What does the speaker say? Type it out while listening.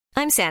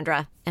I'm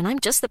Sandra, and I'm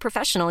just the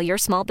professional your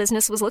small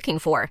business was looking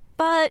for.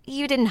 But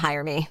you didn't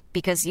hire me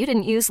because you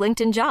didn't use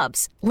LinkedIn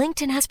Jobs.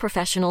 LinkedIn has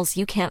professionals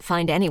you can't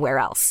find anywhere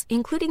else,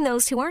 including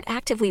those who aren't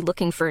actively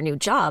looking for a new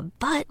job,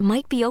 but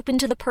might be open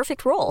to the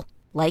perfect role,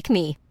 like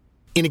me.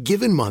 In a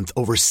given month,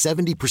 over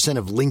 70%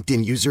 of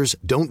LinkedIn users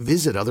don't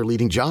visit other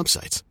leading job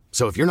sites.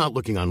 So if you're not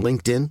looking on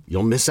LinkedIn,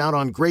 you'll miss out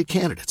on great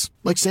candidates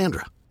like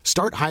Sandra.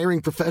 Start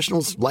hiring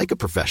professionals like a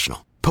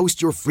professional.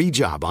 Post your free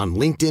job on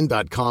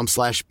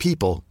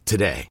linkedin.com/people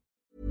today.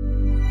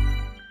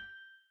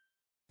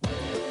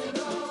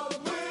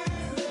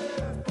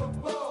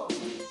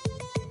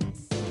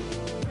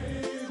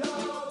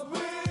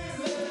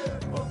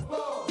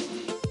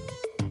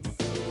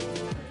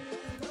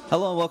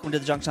 Hello and welcome to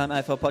the Junk Time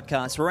AFL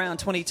podcast. Round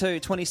 22,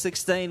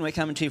 2016. We're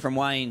coming to you from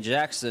Wayne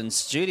Jackson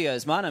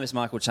Studios. My name is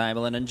Michael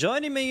Chamberlain, and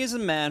joining me is a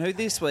man who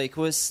this week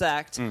was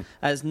sacked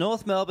as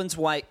North Melbourne's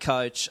weight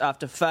coach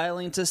after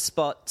failing to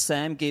spot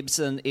Sam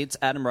Gibson. It's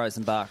Adam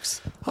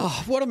Rosenbachs.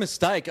 Oh, what a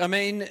mistake. I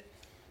mean,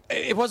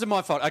 it wasn't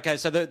my fault. Okay,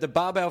 so the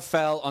barbell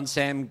fell on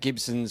Sam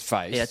Gibson's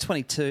face. Yeah,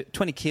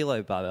 20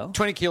 kilo barbell.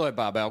 20 kilo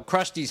barbell,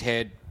 crushed his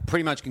head,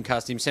 pretty much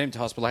concussed him, sent him to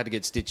hospital, had to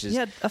get stitches. He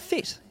had a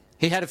fit.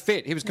 He had a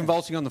fit. He was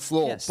convulsing on the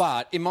floor. Yes.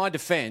 But in my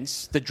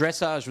defence, the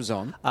dressage was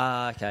on.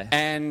 Okay.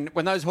 And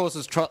when those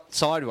horses trot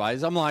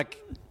sideways, I'm like,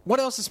 what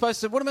else am I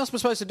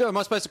supposed to do? Am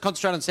I supposed to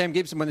concentrate on Sam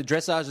Gibson when the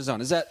dressage is on?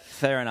 Is that...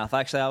 Fair enough.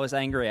 Actually, I was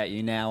angry at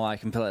you. Now I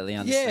completely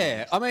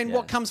understand. Yeah. I mean,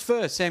 what comes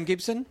first, Sam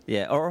Gibson?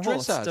 Yeah, or a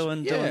horse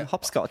Dressage. doing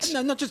hopscotch.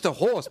 No, not just a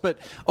horse, but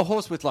a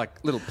horse with,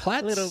 like, little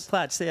plaits. Little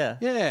plats, yeah.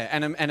 Yeah,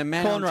 and a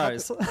man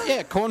Cornrows. on top.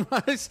 Yeah,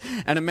 cornrows.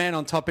 And a man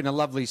on top in a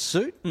lovely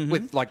suit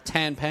with, like,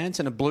 tan pants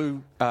and a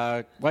blue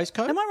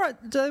waistcoat. Am I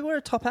right? Do they wear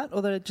a top hat,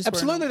 or they just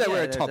Absolutely, they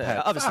wear a top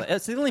hat. Obviously,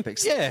 it's the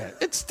Olympics. Yeah,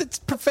 it's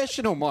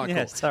professional, Michael.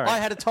 Yeah, sorry. I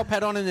had a top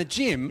hat on in the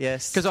gym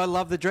because I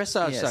love the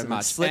dressage so and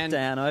much. Slip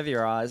down over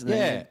your eyes and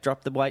then you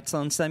drop the weights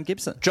on Sam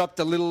Gibson. Dropped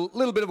a little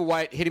bit of a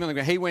weight, hit him on the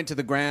ground. He went to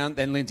the ground,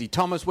 then Lindsay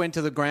Thomas went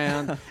to the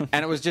ground,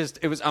 and it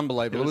was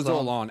unbelievable. It was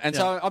all on. And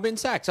so I've been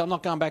sacked, so I'm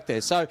not going back there.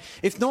 So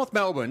if North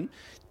Melbourne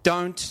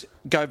don't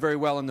go very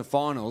well in the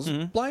finals,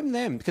 blame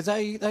them because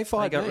they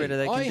fired They got me. rid of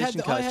their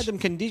condition coach. I had them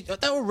They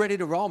were ready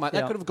to roll, mate.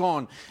 They could have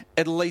gone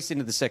at least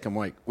into the second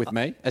week with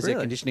me as their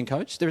conditioning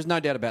coach. There is no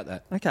doubt about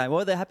that. Okay,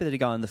 well, they're happy to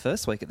go in the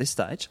first week at this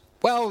stage.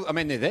 Well, I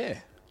mean, they're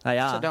there. They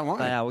are. So don't worry.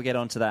 They are. We'll get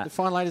on to that. The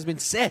final eight has been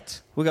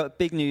set. We've got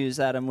big news,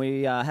 Adam.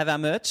 We have our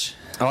merch.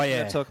 Oh,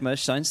 yeah. We'll talk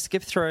merch. Don't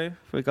skip through.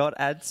 We've got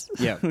ads.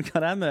 Yeah. We've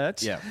got our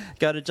merch. Yeah.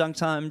 Go to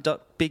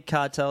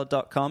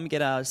junktime.bigcartel.com.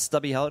 Get our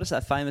stubby holders,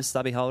 our famous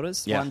stubby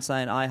holders. Yeah. One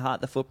saying, I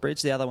heart the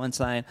footbridge. The other one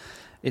saying,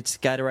 it's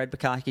Gatorade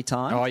Bukkake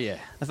time. Oh, yeah.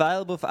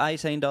 Available for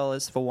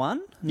 $18 for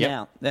one.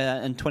 Yep. Now,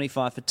 and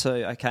 $25 for two.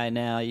 Okay,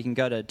 now you can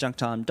go to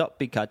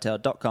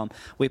junktime.bigcartel.com.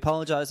 We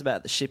apologise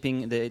about the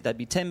shipping. They'd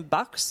be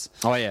 $10.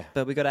 Oh, yeah.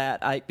 But we got to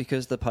add $8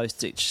 because of the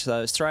postage.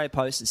 So Australia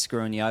Post is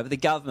screwing you over. The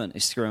government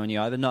is screwing you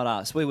over, not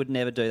us. We would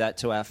never do that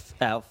to our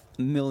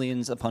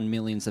millions upon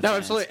millions of fans.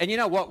 Absolutely. And you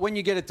know what? When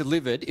you get it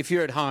delivered, if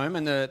you're at home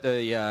and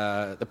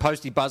the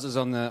postie buzzes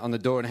on the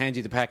door and hands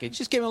you the package,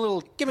 just give him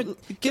a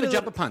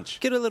jumper punch.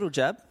 Get a little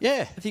jab.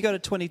 Yeah. If you got a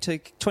 20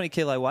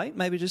 kilo weight,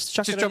 maybe just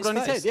chuck Just it drop it on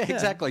on his face. head. Yeah,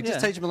 exactly.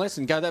 Just teach him a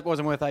lesson. Go, that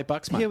wasn't worth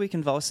 $8, mate. Here we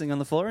convulsing on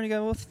the floor, and you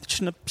go, well,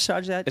 shouldn't have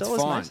charged $8, It's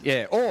fine. mate.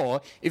 Yeah.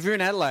 Or if you're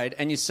in Adelaide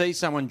and you see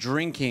someone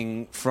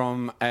drinking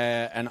from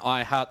an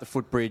I Heart the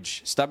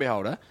Footbridge stubby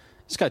holder,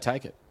 just go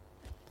take it.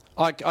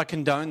 I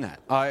condone that.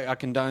 I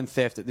condone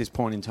theft at this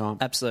point in time.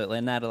 Absolutely.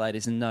 And Adelaide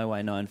is in no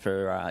way known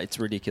for its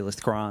ridiculous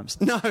crimes.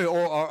 No,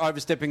 or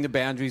overstepping the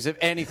boundaries of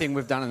anything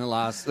we've done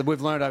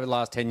we've learned over the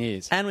last 10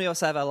 years. And we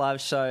also have our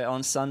live show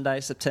on Sunday,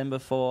 September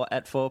 4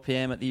 at 4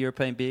 p.m. at the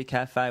European Beer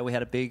Cafe. We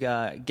had a big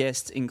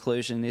guest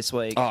inclusion this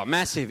week. Oh,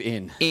 massive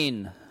in.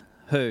 In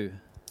who?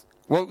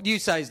 Well, you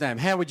say his name.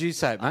 How would you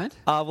say it, mate?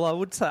 Well, I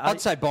would say... I'd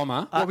say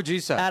Bomber. What would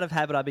you say? Out of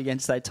habit, I began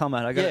to say Tomo.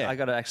 I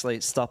got to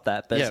actually stop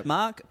that. But it's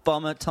Mark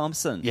Bomber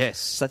Thompson. Yes.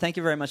 So thank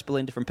you very much,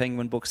 Belinda from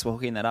Penguin Books, for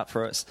hooking that up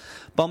for us.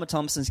 Bomber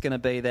Thompson's going to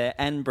be there,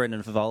 and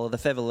Brendan Favola, the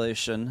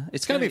Fevolution.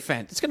 It's going to be It's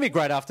going to be a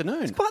great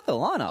afternoon. It's quite the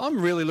lineup.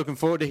 I'm really looking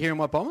forward to hearing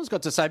what Bomber's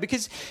got to say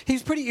because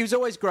he was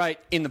always great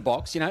in the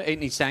box,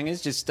 eating his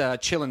sangers, just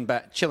chilling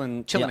out,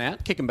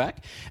 kicking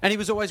back. And he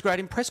was always great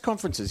in press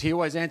conferences. He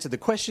always answered the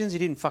questions. He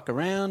didn't fuck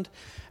around.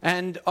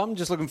 And I'm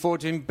just looking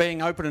forward to him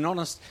being open and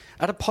honest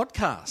at a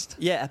podcast.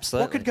 Yeah,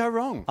 absolutely. What could go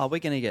wrong? Oh, we're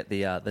going to get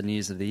the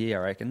news of the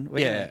year, I reckon.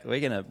 We're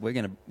going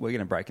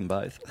to break them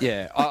both.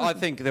 Yeah, I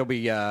think we'll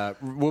be in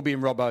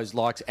Robbo's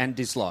likes and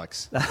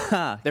dislikes.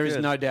 There is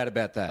no doubt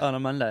about that. On a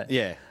Monday.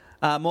 Yeah.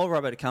 More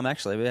Robbo to come,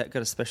 actually. We've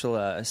got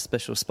a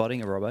special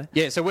spotting of Robbo.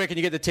 Yeah, so where can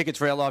you get the tickets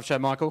for our live show,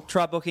 Michael?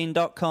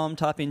 Trybooking.com,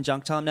 type in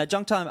Junk Time. Now,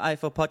 Junk Time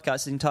AFL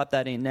Podcast, you can type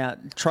that in. Now,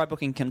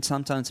 Trybooking can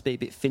sometimes be a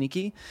bit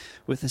finicky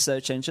with the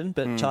search engine,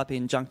 but type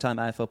in Junk Time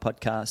AFL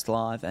Podcast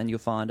live and you'll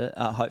find it.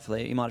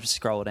 Hopefully, you might have to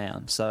scroll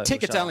down. So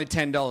tickets only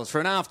 $10 for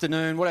an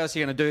afternoon. What else are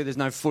you going to do? There's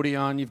no footy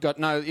on. You've got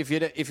no. If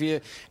you're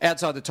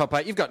outside the top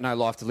 8, you've got no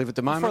life to live at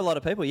the moment. For a lot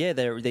of people, yeah,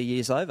 their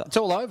year's over. It's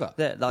all over.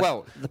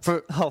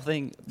 The whole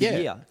thing,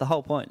 the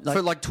whole point.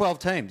 for like 12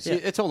 teams. Yeah.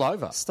 It's all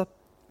over. Stop.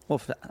 Well,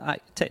 for 8,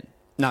 10.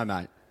 No,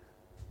 mate.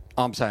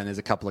 I'm saying there's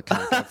a couple of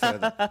can't go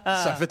further.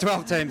 So for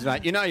 12 teams,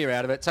 mate, you know you're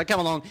out of it. So come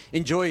along,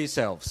 enjoy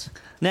yourselves.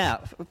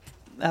 Now,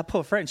 our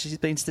poor friend, she's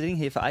been sitting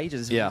here for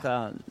ages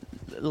Yeah. with,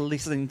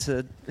 listening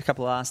to a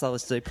couple of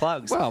arseholes do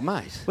plugs. Well,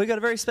 mate. We've got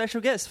a very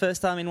special guest.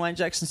 First time in Wayne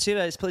Jackson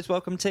Studios. Please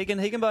welcome Tegan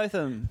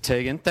Higginbotham.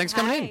 Tegan, thanks for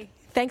coming in. Hi.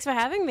 Thanks for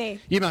having me.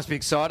 You must be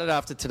excited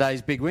after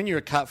today's big win.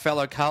 You're a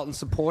fellow Carlton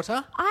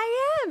supporter.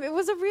 I am. It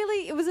was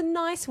a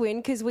nice win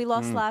because we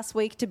lost last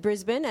week to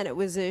Brisbane and it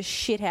was a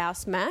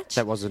shithouse match.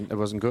 It wasn't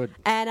good.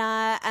 And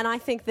I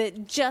think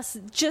that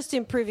just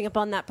improving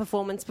upon that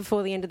performance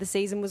before the end of the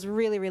season was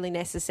really, really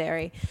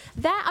necessary.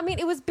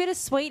 It was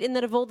bittersweet in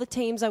that of all the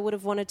teams I would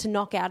have wanted to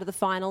knock out of the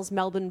finals,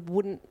 Melbourne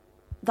wouldn't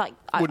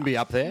be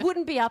up there.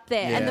 Wouldn't be up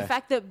there. Yeah. And the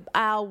fact that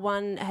our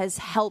one has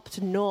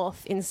helped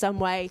North in some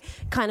way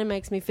kind of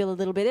makes me feel a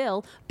little bit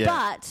ill.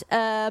 Yeah.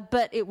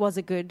 But it was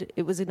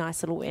a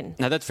nice little win.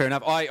 No, that's fair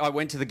enough. I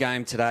went to the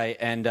game today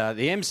and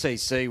the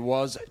MCC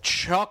was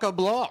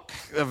chock-a-block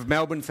of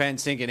Melbourne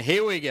fans thinking,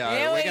 here we go.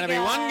 Here We're we going to be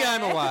go. one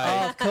game away.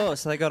 Oh, of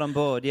course. They got on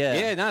board, yeah.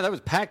 Yeah, no, that was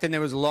packed, and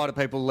there was a lot of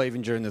people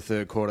leaving during the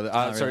third quarter.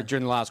 Really?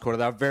 During the last quarter.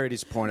 They were very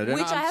disappointed. And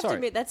Which I I'm have sorry. to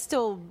admit,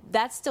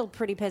 that's still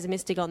pretty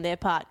pessimistic on their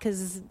part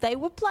because they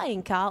were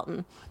playing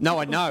Carlton. No,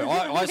 I know.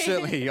 I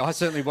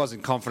certainly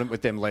wasn't confident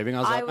with them leaving. I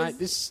was like, mate,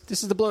 this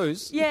is the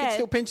Blues. You can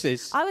still pinch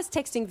this. I was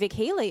texting Vic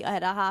Healy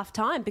at a half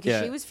time because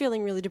Yeah. she was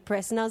feeling really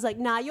depressed, and I was like,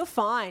 "Nah, you're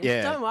fine.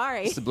 Yeah, Don't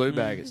worry." It's the Blue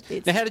Baggers.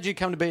 Now, how did you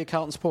come to be a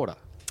Carlton supporter?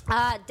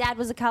 Dad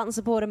was a Carlton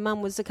supporter,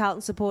 Mum was a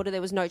Carlton supporter.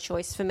 There was no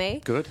choice for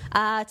me. Good.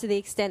 To the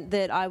extent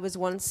that I was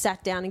once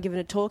sat down and given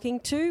a talking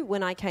to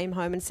when I came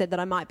home and said that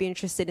I might be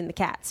interested in the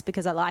Cats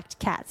because I liked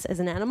cats as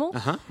an animal.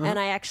 And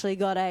I actually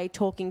got a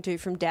talking to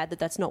from Dad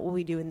that's not what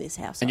we do in this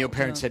house. And your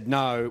parents said,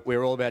 no,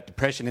 we're all about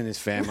depression in this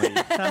family.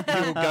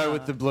 You'll go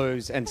with the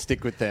Blues and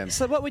stick with them.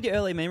 So what would your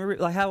early memory...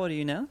 Like, how old are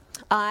you now?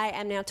 I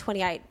am now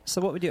 28. So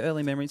what would your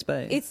early memories be?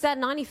 It's that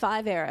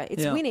 95 era.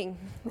 It's Yeah. winning.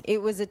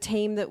 It was a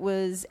team that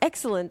was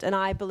excellent, and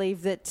I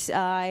believe that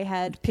I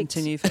had picked...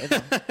 Continue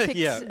forever. picked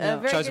Yeah. a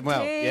very Chosen good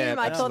well. team. Yeah, I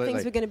thought absolutely.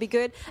 things were going to be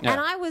good. Yeah. And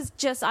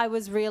I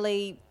was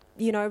really,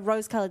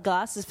 rose-coloured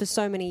glasses for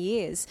so many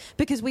years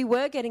because we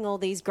were getting all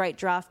these great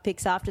draft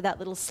picks after that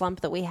little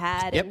slump that we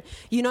had. Yep.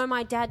 And,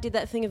 my dad did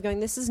that thing of going,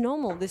 this is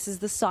normal. This is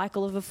the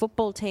cycle of a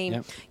football team.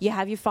 Yep. You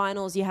have your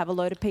finals. You have a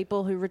load of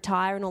people who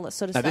retire and all that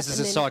sort of Now, stuff. this is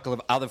a And then- cycle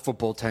of other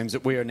football teams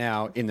that we are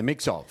now in the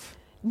mix of.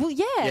 Well,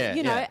 Yeah,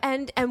 you know, yeah.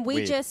 and we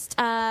Weird. just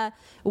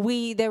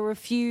there were a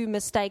few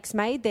mistakes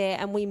made there,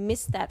 and we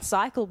missed that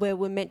cycle where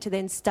we're meant to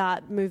then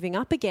start moving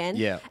up again.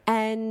 Yeah.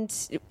 And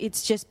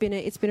it's just been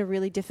a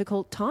really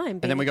difficult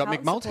time. then we got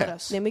Mick Malthouse.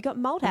 Malthouse. Then we got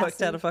Malthouse.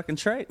 Worked out a fucking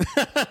treat.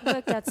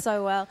 Worked out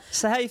so well.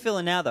 So how are you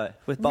feeling now, though,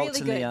 with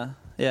Bolts Really in good.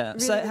 the... yeah.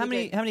 So Really, how really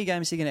many good. how many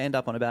games are you going to end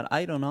up on? About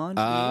 8 or 9?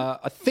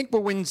 I think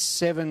we'll win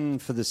 7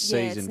 for the Yeah,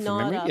 season it's from not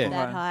memory. up Yeah.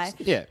 that high.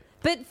 Yeah.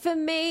 But for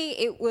me,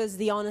 it was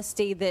the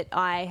honesty that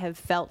I have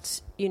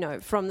felt,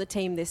 from the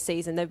team this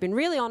season. They've been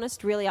really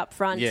honest, really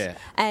upfront. Yeah.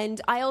 And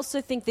I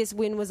also think this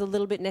win was a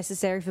little bit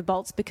necessary for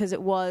Bolts because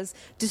it was,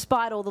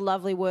 despite all the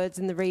lovely words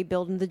and the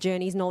rebuild and the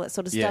journeys and all that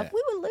sort of Yeah. stuff,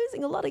 we were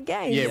losing a lot of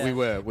games. Yeah, we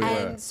were.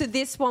 And so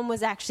this one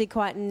was actually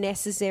quite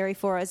necessary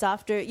for us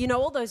after,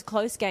 all those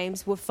close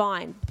games were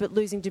fine, but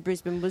losing to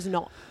Brisbane was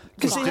not.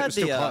 Because you It had was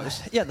still the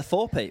close. the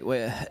 4-peat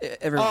where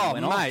everyone Oh,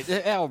 went mate,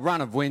 off. our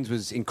run of wins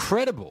was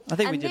incredible. I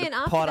think we And did then a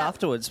after pod that-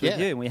 afterwards with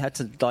Yeah. you, and we had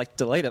to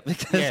delete it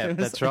because Yeah, it was,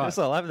 that's right. it was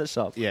all over the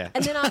shop. Yeah.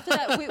 And then after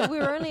that, we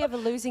were only ever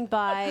losing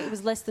by, it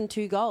was less than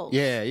 2 goals.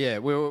 Yeah.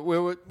 We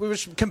were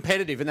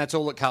competitive, and that's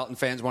all that Carlton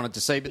fans wanted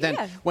to see. But then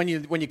Yeah. when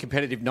you're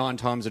competitive 9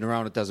 times in a row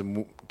and it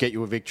doesn't get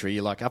you a victory,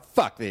 you're like, oh,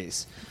 fuck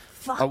this.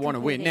 I want to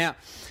win. winning.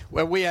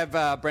 Now, we have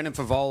Brendan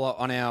Favola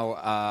on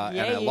our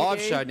Yeah, you live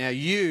do. show. Now,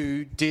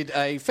 you did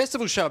a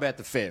festival show about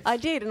the Fev. I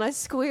did, and I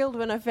squealed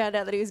when I found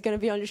out that he was going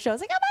to be on your show. I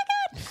was like, oh my God.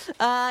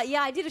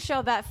 I did a show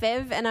about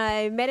Fev, and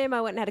I met him.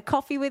 I went and had a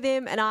coffee with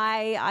him, and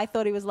I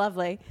thought he was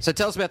lovely. So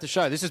tell us about the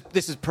show. This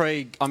is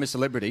pre I'm a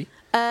Celebrity.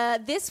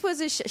 This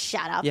was a...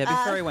 shut up. Yeah,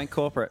 before he went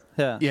corporate.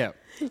 Yeah. Yeah.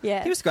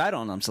 Yeah. He was great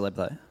on Celeb,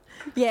 though.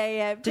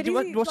 Yeah. Did you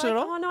watch it at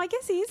all? Oh, no, I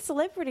guess he is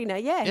celebrity now.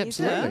 Yeah, he's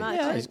absolutely. very much.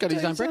 Yeah, he's got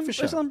his own breakfast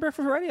He's show. on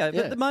Breakfast Radio. Yeah.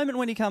 But the moment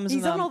when he comes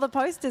He's and, on all the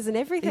posters and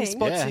everything. he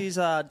spots Yeah. his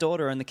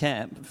daughter in the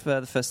camp for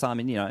the first time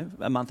in,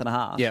 a month and a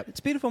half. Yep. It's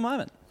a beautiful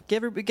moment.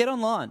 Get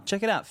online.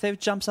 Check it out. Fev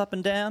jumps up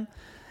and down.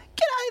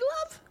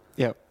 G'day, love.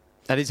 Yeah.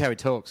 That is how he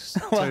talks, too,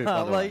 by the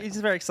Well, way. he's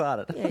very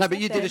excited. Yeah, No, he's but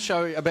you up did there. a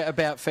show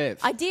about Fev.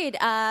 I did,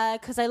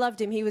 because I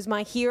loved him. He was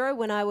my hero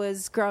when I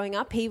was growing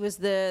up. He was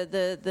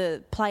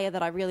the player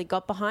that I really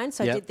got behind.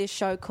 So Yep. I did this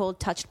show called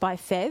Touched by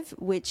Fev,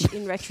 which,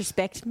 in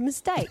retrospect,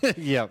 mistake.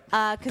 Yeah.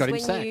 Because Got him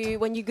sacked.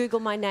 when you Google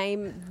my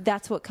name,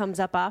 that's what comes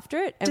up after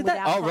it, and Did that-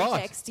 without Oh, right.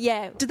 context,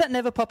 yeah. Did that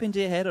never pop into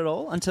your head at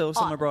all until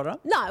someone brought it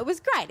up? No, it was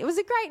great. It was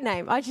a great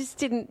name. I just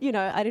didn't,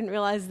 I didn't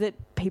realise that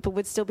people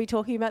would still be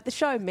talking about the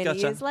show many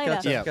years later.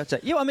 Yeah. Gotcha.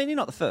 Yeah, you're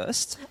not the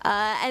first.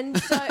 And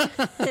so,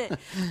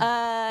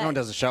 No one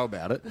does a show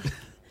about it.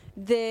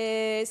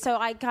 So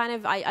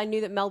I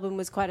knew that Melbourne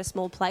was quite a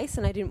small place,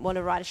 and I didn't want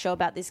to write a show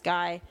about this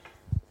guy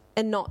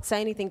and not say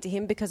anything to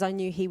him because I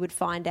knew he would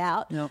find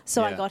out. Yep.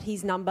 So I Yeah. got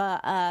his number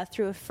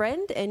through a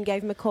friend and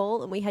gave him a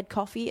call, and we had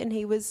coffee, and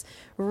he was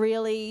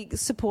really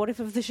supportive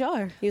of the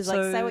show. He was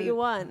like, say what you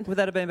want. Would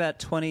that have been about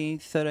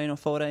 2013 or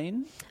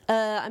 14?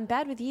 I'm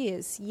bad with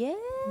years. Yes.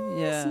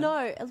 Yeah.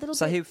 No, a little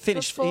So bit he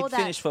finished. before He that.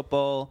 finished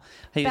football.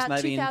 He was About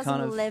maybe in kind of.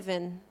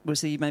 2011.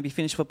 Was he maybe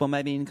finished football?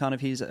 Maybe in kind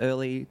of his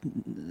early,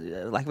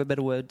 lack of a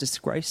better word,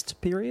 disgraced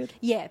period.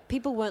 Yeah,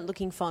 people weren't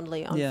looking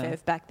fondly on Yeah.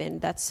 Ferv back then.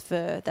 That's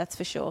for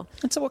sure.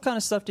 And so, what kind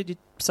of stuff did you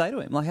say to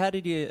him? Like, how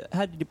did you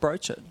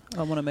broach it?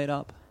 I want to meet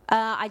up.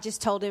 I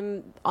just told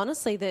him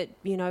honestly that,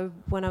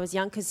 when I was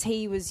young, because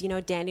he was,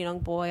 a Dandenong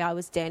boy, I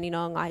was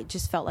Dandenong. I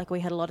just felt like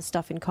we had a lot of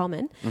stuff in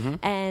common.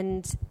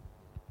 And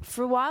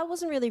for a while, I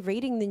wasn't really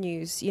reading the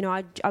news.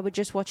 I would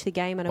just watch the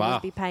game and I Wow.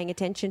 wouldn't be paying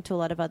attention to a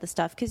lot of other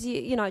stuff because,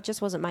 it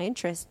just wasn't my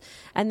interest.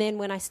 And then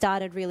when I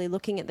started really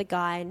looking at the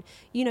guy and,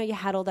 you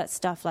had all that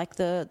stuff like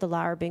the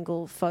Lara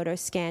Bingle photo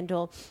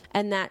scandal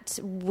and that,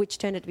 which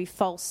turned out to be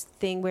false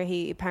thing where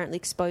he apparently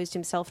exposed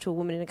himself to a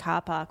woman in a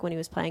car park when he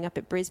was playing up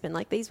at Brisbane.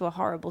 Like, these were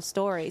horrible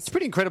stories. It's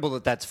pretty incredible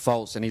that that's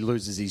false and he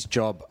loses his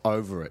job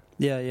over it.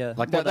 Yeah, yeah.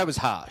 Like, that was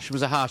harsh. It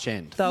was a harsh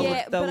end. They were, Yeah,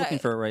 they were but looking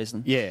I- for a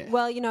reason. Yeah.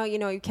 Well,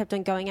 he kept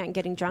on going out and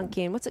getting drunk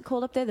in, what's it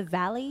called up there, the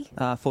Valley?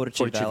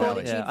 Fortitude Valley.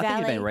 Valley. Yeah. I think he'd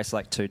been Valley. arrested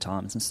like 2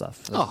 times and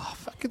stuff. Oh,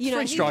 fucking You know,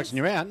 3 he strikes was- and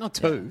you're out, not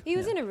 2. He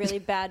was in a really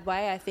bad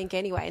way, I think,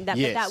 anyway. And but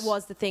Yes. that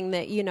was the thing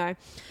that,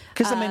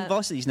 Because,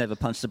 Vossi's never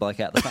punched a bloke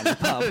out the front of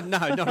the pub. No,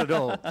 not at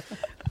all.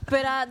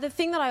 But the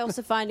thing that I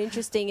also find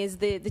interesting is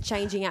the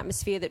changing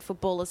atmosphere that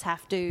footballers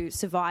have to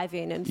survive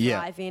in and Yeah.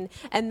 thrive in.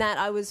 And that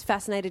I was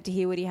fascinated to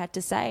hear what he had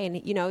to say. And,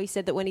 he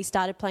said that when he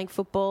started playing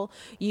football,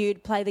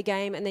 you'd play the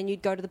game and then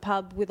you'd go to the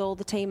pub with all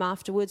the team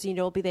afterwards and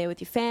you'd all be there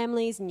with your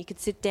families and you could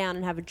sit down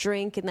and have a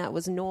drink and that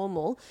was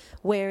normal.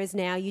 Whereas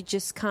now you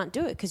just can't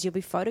do it because you'll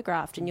be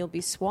photographed and you'll be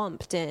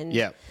swamped. And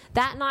Yeah.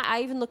 that night,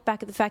 I even look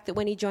back at the fact that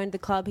when he joined the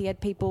club, he had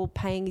people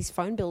paying his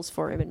phone bills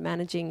for him and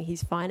managing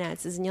his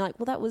finances. And you're like,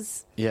 well, that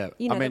was... Yeah.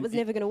 that was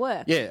never going to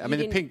work. Yeah, I mean,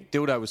 You the didn't- pink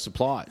dildo was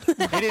supplied. He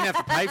didn't have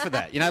to pay for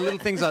that. Little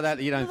things like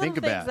that you don't think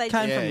Little things about. they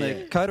Came Yeah, from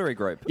the Coterie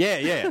Group.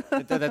 Yeah.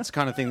 That's the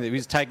kind of thing that he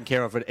was taken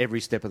care of at every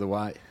step of the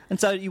way. And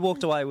so you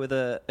walked away with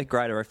a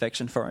greater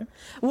affection for him?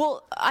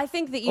 Well, I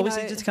think that, Or was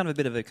he just kind of a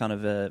bit of a kind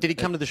of a... Did he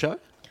come to the show?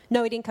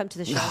 No, he didn't come to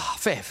the show. Oh,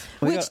 Fev.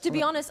 Which, to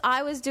be honest,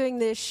 I was doing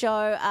the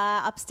show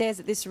upstairs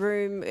at this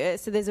room.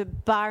 So there's a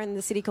bar in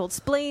the city called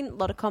Spleen. A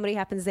lot of comedy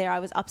happens there. I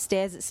was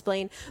upstairs at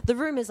Spleen. The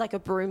room is like a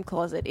broom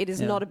closet. It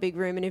is Yeah. not a big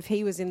room. And if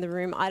he was in the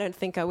room, I don't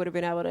think I would have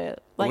been able to... It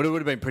would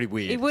have been pretty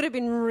weird. It would have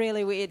been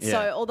really weird. Yeah.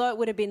 So although it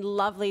would have been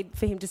lovely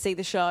for him to see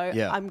the show,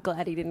 Yeah. I'm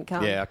glad he didn't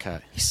come. Yeah, okay.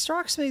 He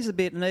strikes me as a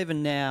bit, and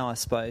even now, I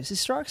suppose, he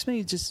strikes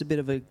me just a bit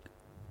of a...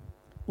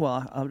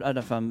 Well, I don't know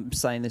if I'm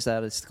saying this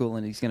out of school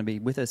and he's going to be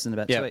with us in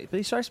about 2 weeks, but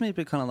he strikes me a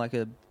bit kind of like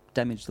a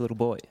damaged little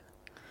boy.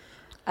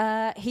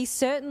 He's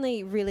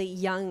certainly really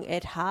young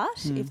at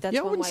heart, if that's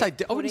Yeah, I one wouldn't way say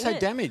of I wouldn't putting say it.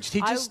 damaged.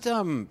 He just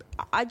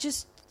I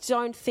just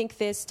don't think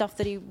there's stuff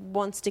that he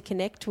wants to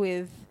connect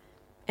with,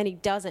 and he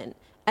doesn't.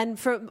 And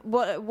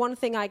one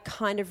thing I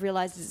kind of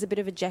realised is a bit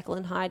of a Jekyll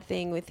and Hyde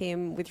thing with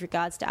him with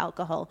regards to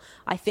alcohol.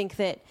 I think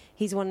that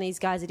he's one of these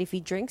guys that if he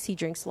drinks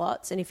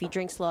lots, and if he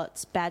drinks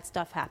lots, bad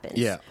stuff happens.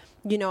 Yeah.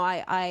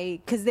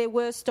 Because there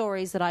were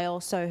stories that I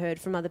also heard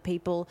from other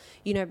people,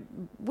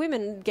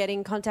 women getting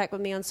in contact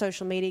with me on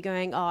social media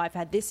going, oh, I've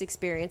had this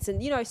experience.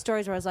 And,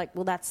 stories where I was like,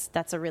 well, that's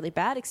a really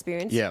bad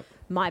experience. Yeah.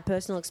 My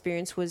personal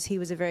experience was he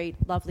was a very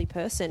lovely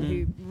person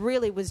who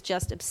really was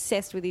just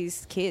obsessed with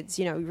his kids.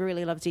 He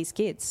really loved his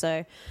kids.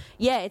 So,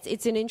 yeah,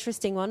 it's an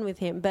interesting one with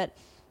him. But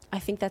I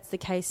think that's the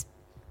case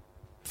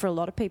for a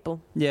lot of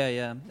people. Yeah,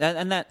 yeah.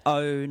 And that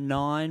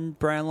 09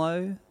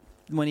 Brownlow,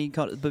 when he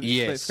got the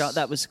Yes.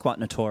 that was quite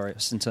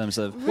notorious in terms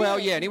of well,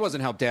 yeah, and he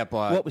wasn't helped out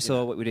by what we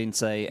saw, what we didn't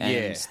see, and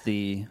Yeah.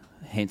 the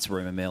hence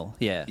rumour mill.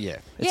 Yeah. Yeah.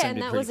 It Yeah, seemed and to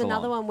be that pretty was full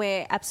another on. one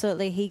where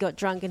absolutely he got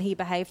drunk and he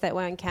behaved that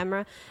way on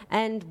camera.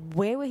 And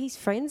where were his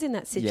friends in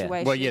that situation?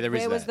 Well, yeah, there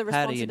is Where was that. the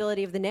How do you-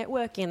 responsibility of the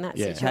network in that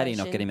Yeah. situation? How do you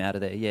not get him out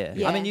of there? Yeah.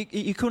 Yeah. I mean,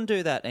 you couldn't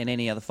do that in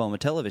any other form of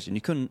television.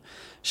 You couldn't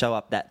show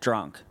up that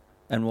drunk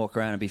and walk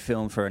around and be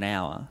filmed for an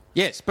hour.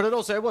 Yes, but it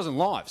wasn't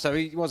live, so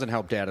he wasn't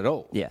helped out at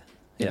all. Yeah.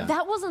 Yeah.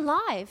 That wasn't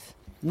live.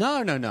 No.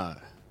 Oh, Because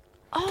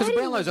I the didn't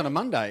Brownlow's know on a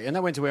Monday and they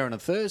went to air on a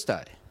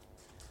Thursday.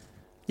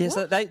 Yeah,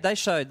 so they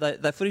showed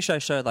the footy show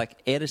showed like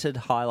edited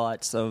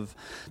highlights of.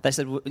 They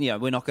said,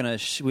 we're not going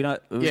to we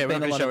don't. Yeah, we're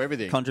not gonna show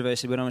everything.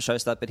 Controversy. We don't want to show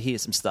stuff, but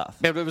here's some stuff.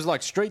 Yeah, but it was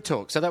like Street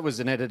Talk, so that was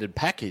an edited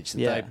package that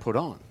Yeah. they put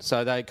on.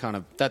 So they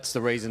that's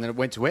the reason that it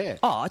went to air.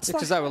 Oh, it's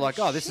because like- they were like,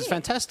 oh, this is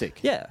fantastic.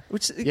 Yeah,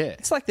 Yeah.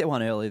 it's like that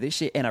one earlier this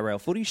year, NRL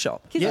Footy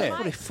Shop. 'Cause Yeah.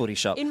 in my- Footy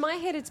Shop. In my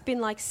head, it's been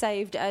like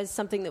saved as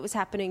something that was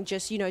happening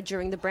just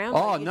during the Brownlow.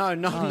 Oh, no,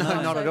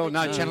 not at all.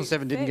 No, So Channel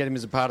 7 didn't get him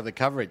as a part of the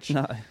coverage.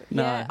 No.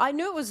 Yeah, I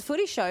knew it was a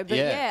footy show, but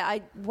yeah,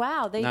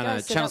 Wow, there you go. No,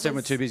 So Channel that 7 were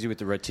was- too busy with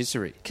the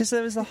rotisserie. Because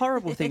there was a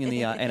horrible thing in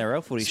the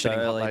NRL footy show Spitting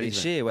hot earlier ladies,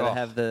 this mate. year where Oh. they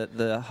have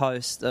the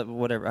host,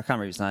 whatever, I can't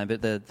remember his name,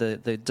 but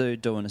the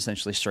dude doing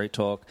essentially street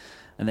talk,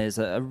 and there's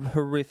a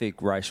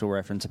horrific racial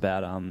reference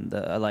about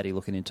a lady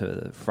looking into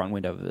the front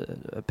window of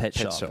a pet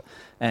shop.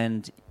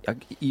 And I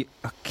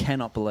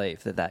cannot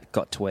believe that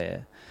got to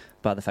air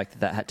by the fact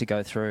that had to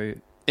go through.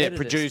 Yeah, editors,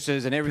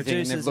 producers and everything.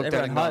 producers, and they've looked at it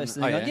and everyone gone, hosts,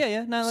 and they're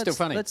going, no, still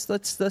funny. That's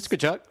a good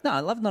joke. No, I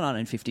love the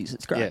 1950s.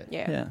 It's great.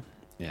 Yeah.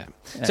 Yeah.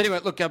 So anyway,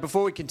 look,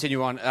 before we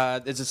continue on,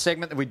 there's a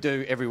segment that we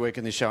do every week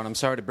in this show, and I'm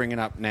sorry to bring it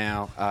up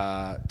now,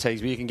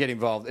 Teagues, but you can get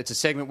involved. It's a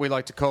segment we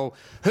like to call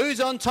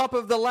Who's on Top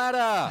of the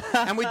Ladder?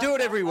 And we do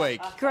it every week.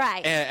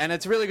 Great. Yeah, and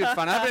it's really good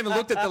fun. I haven't even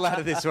looked at the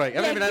ladder this week.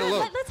 I haven't even had a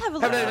look. Let's have a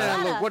look Haven't at even the had a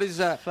look. ladder. What is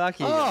Fuck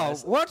you Oh,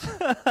 guys. what?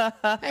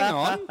 Hang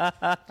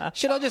on.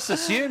 Should I just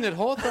assume that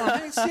Hawthorn...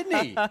 Hey,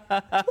 Sydney.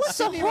 What,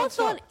 so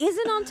Hawthorn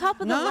isn't on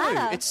top of the No,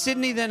 ladder? it's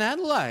Sydney then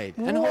Adelaide.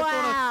 And Hawthorn are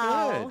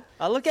Wow. third.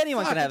 Oh, look,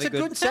 anyone Fuck, can have it's a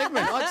good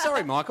segment. I'm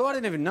sorry, Michael. I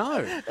didn't even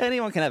know.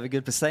 anyone can have a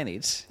good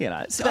percentage. You know,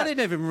 I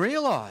didn't even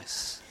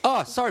realise.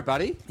 Oh, sorry,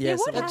 buddy. Yeah,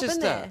 what That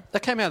happened there?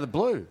 that came out of the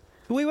blue.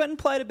 we went and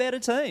played a better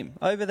team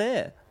over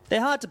there. They're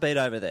hard to beat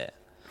over there.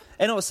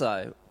 And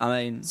also, I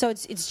mean, So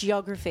it's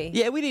geography.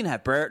 yeah, we didn't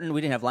have Burton,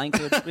 we didn't have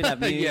Langford, we didn't have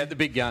Mew. Yeah, the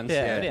big guns. Yeah,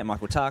 Yeah. we didn't have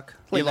Michael Tuck.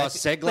 You lost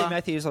Segler. Lee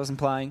Matthews wasn't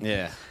playing.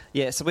 Yeah.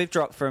 Yeah, so we've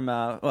dropped from,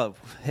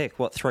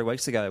 3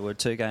 weeks ago, we were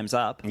 2 games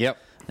up. Yep.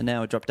 And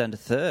now we've dropped down to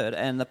third,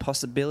 and the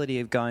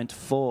possibility of going to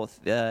fourth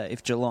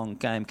if Geelong,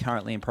 game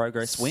currently in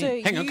progress, win. So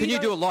Hang on, can you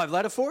do a live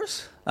ladder for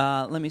us?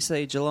 Let me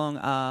see, Geelong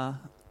are...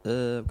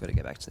 I've got to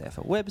go back to the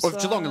AFL website. Well,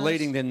 if Geelong are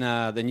leading,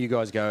 then you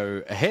guys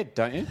go ahead,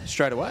 don't you?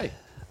 Straight away.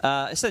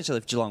 Essentially,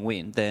 if Geelong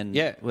win, then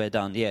Yeah. we're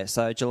done. Yeah,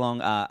 so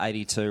Geelong are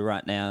 82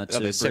 right now to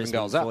they're 7 Brisbane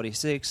goals up.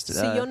 46.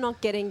 So you're not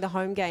getting the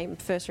home game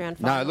first round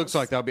No, finals? it looks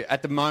like they'll be,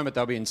 at the moment,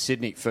 they'll be in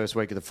Sydney first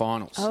week of the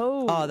finals.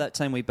 Oh. that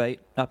team we beat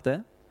up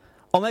there.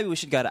 Or maybe we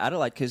should go to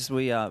Adelaide because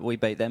we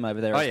beat them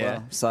over there as yeah.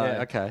 well. So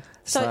Yeah, okay.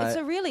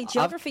 So really,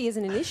 geography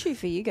isn't an issue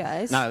for you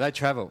guys. No, they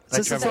travel.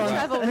 They So travel They it's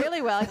well. travel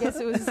really well. I guess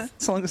it was.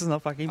 as long as it's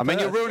not fucking. I mean,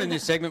 you're Perth. ruining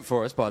this segment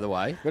for us, by the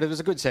way, but it was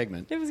a good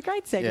segment. It was a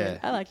great segment.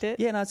 Yeah. I liked it.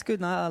 Yeah, no, it's good.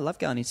 No, I love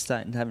going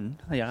interstate and having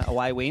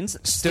away wins,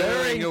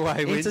 Stirring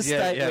away wins.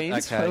 interstate Yeah,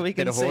 wins okay. where we Bit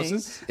can of sing.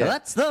 horses. Yeah.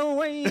 That's the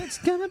way it's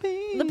gonna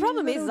be. The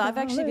problem is, I've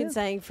actually been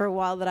saying for a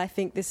while that I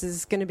think this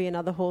is going to be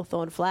another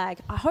Hawthorn flag.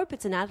 I hope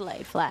it's an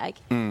Adelaide flag,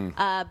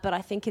 but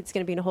I think it's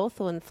going to be a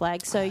Hawthorn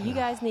flag. So you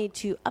guys need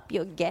to up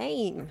your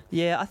game.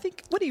 Yeah, I think.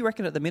 What do you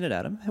reckon at the minute,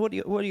 Adam? What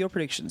are your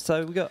predictions?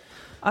 So we got.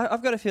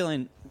 I've got a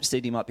feeling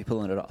Sydney might be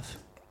pulling it off.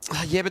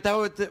 Yeah, but they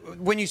were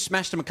when you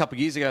smashed them a couple of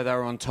years ago, they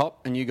were on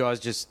top, and you guys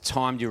just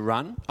timed your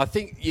run. I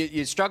think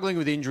you're struggling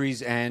with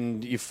injuries,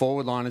 and your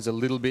forward line is a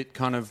little bit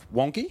kind of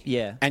wonky.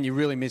 Yeah. and you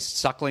really missed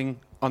Suckling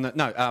on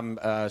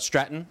the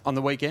Stratton on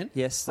the weekend.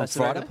 Yes, on that's a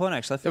very Friday. good point,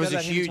 actually. I It was a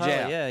forgot about him huge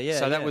entirely. out. Yeah, yeah,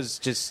 So that yeah. was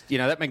just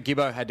that meant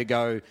Gibbo had to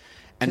go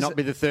and not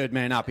be the third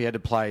man up. He had to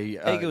play.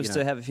 Eagles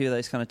to have a few of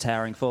these kind of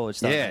towering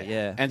forwards, don't they?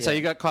 Yeah. And so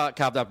you got carved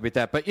up with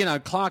that. But,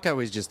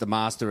 Clarko is just the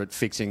master at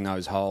fixing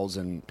those holes.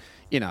 And,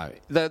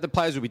 the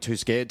players will be too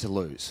scared to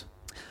lose.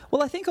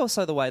 Well, I think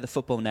also the way the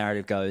football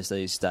narrative goes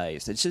these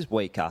days, it's just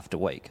week after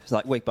week. It's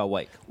like week by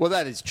week. Well,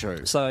 that is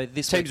true. So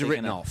this Teams week are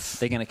written they're off.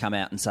 They're going to come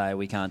out and say,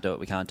 we can't do it,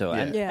 we can't do it.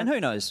 Yeah. And, Yeah. and who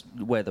knows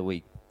whether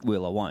we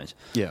will or won't.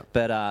 Yeah.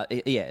 But,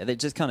 it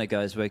just kind of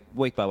goes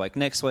week by week.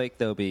 Next week,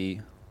 there'll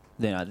be...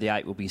 the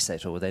 8 will be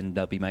settled. Then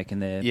they'll be making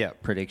their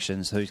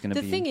predictions. Who's going to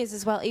The be... thing is,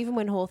 as well, even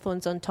when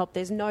Hawthorn's on top,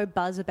 there's no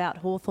buzz about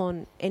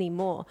Hawthorn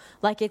anymore.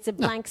 Like, it's a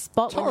blank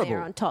spot when they're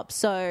horrible. on top.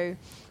 So...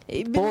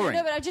 Boring.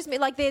 No, but I just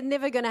mean, like, they're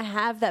never going to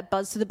have that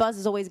buzz. So the buzz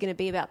is always going to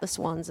be about the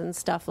Swans and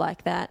stuff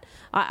like that.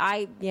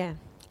 Yeah.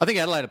 I think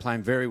Adelaide are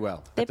playing very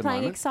well They're at the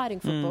playing moment. exciting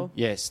football.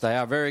 Yes, they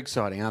are very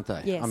exciting, aren't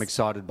they? Yes. I'm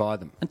excited by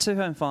them. And 2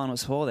 home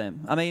finals for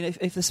them. I mean,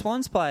 if the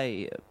Swans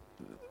play...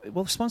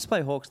 Well, if Swans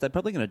play Hawks, they're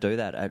probably going to do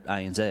that at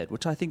ANZ,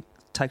 which I think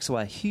takes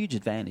away a huge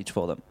advantage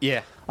for them.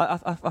 Yeah.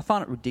 I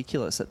find it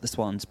ridiculous that the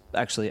Swans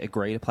actually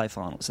agree to play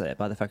finals there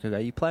by the fact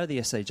that you play at the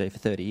SCG for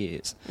 30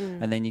 years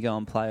and then you go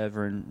and play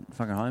over in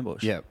fucking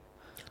Homebush. Yeah.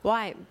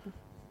 Why?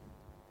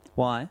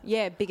 Why?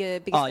 Yeah,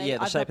 bigger Oh, stadium. yeah,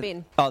 I've not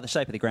been. the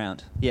shape of the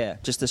ground. Yeah,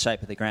 just the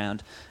shape of the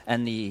ground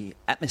and the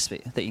atmosphere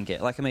that you can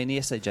get. Like, I mean, the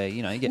SCG,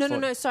 you get...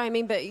 No, sorry, I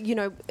mean, but,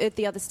 at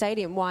the other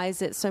stadium, why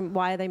is it so...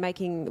 Why are they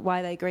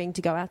agreeing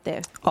to go out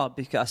there? Oh,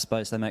 because I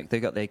suppose they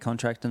got their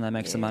contract and they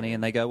make some money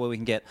and they go, well, we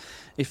can get...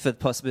 If for the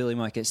possibility we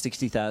might get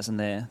 60,000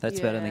 there, that's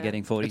better than Yeah.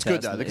 getting 40,000.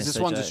 It's good, though, because the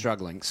Swans are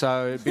struggling.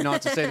 So it'd be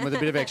nice to see them with a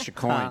bit of extra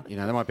coin. They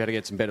might be able to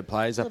get some better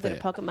players A up little bit there.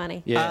 of pocket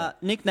money. Yeah.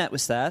 Nick Nat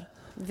was sad.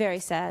 Very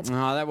sad.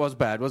 Oh, that was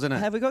bad, wasn't it?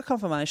 Have we got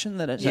confirmation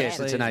that it's Yes,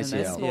 actually... it's an ACL.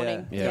 This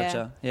morning. Yeah, Yeah.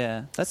 gotcha.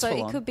 Yeah, that's So full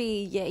it on. could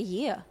be, a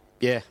year.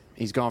 Yeah,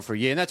 he's gone for a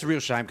year, and that's a real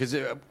shame because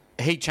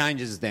he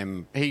changes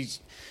them. He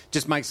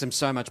just makes them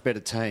so much better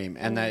team,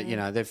 and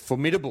they're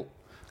formidable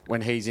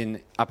when he's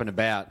up and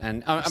about.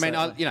 And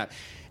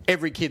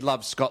every kid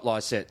loves Scott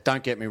Lysette.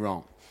 Don't get me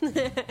wrong.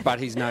 But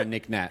he's no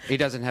Nick Nat. He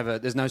doesn't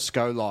have there's no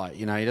Scolai.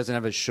 He doesn't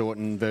have a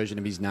shortened version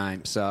of his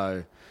name.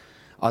 So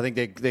I think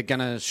they're going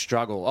to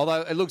struggle.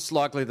 Although it looks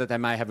likely that they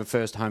may have a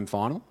first home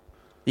final.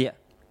 Yeah.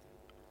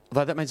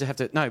 Although that means they have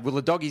to... No, will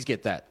the Doggies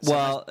get that? So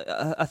Well,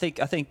 I think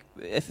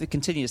if it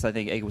continues, I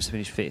think Eagles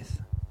finish fifth.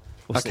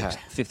 Or Okay. sixth,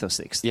 fifth or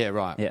sixth. yeah,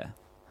 right. Yeah.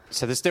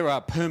 So there still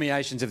are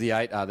permeations of the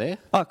 8, are there?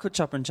 Oh, could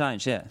chop and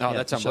change, yeah. Oh, Yeah,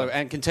 that's for sure. unbelievable.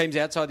 And can teams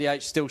outside the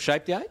 8 still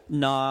shape the 8?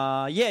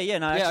 No, no,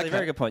 actually, okay.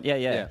 very good point. Yeah.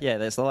 Yeah.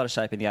 There's a lot of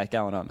shape in the 8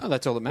 going on. Oh,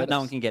 that's all that matters. But no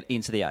one can get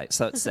into the 8,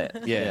 so it's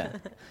set. Yeah.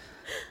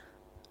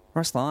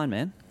 Ross Lyon,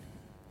 man.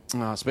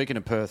 Oh, speaking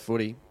of Perth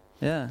footy,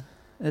 Yeah.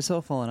 It's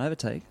all fallen over,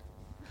 Teague.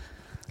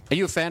 are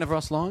you a fan of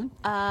Ross Lyon?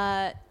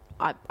 I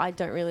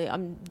don't really.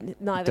 I'm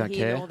neither Don't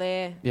here care? nor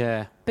there.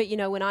 Yeah. But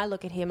when I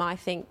look at him, I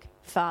think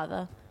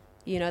father.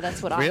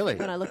 That's what I Really?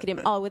 think when I look at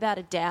him. Oh, without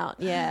a doubt,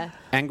 yeah.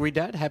 Angry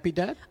dad? Happy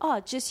dad? Oh,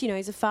 just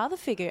he's a father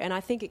figure, and I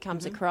think it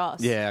comes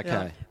across. Yeah,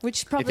 okay.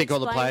 Which You probably think all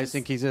the players explains-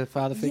 think he's a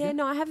father figure? Yeah,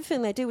 no, I have a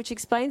feeling they do, which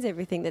explains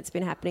everything that's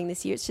been happening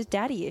this year. It's just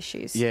daddy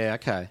issues. Yeah,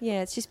 okay.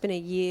 Yeah, it's just been a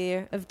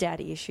year of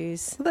daddy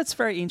issues. Well, that's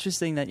very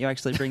interesting that you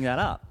actually bring that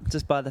up,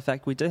 just by the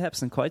fact we do have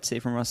some quotes here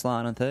from Ross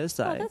Lyon on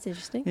Thursday. Oh, that's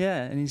interesting.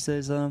 Yeah, and he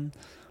says,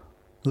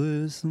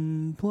 there's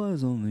some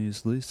players on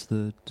this list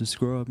that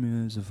describe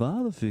me as a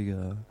father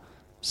figure.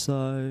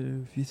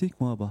 So if you think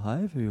my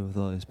behaviour with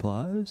those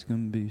players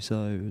can be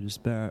so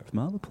disparate from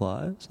other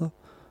players,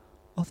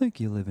 I think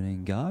you're living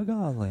in Gaga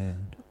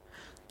land.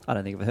 I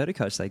don't think I've heard a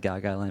coach say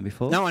Gaga land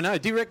before. No, I know.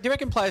 Do you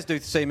reckon players do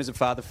see him as a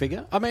father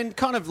figure? I mean,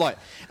 kind of like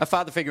a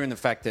father figure in the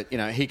fact that,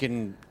 he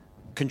can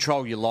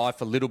control your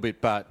life a little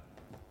bit, but...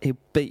 He'll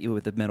beat you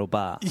with a metal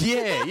bar.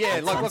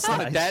 Yeah. Like, what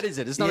kind of dad is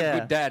it? It's not a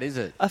good dad, is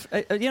it? It's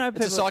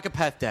a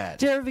psychopath dad.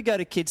 Do you ever go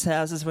to kids'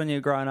 houses when you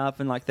were growing up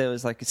and there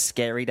was a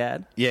scary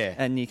dad? Yeah.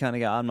 And you kind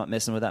of go, I'm not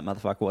messing with that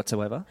motherfucker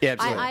whatsoever. Yeah,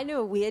 absolutely. I knew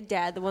a weird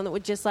dad, the one that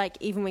would just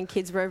even when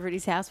kids were over at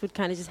his house, would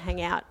kind of just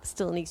hang out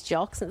still in his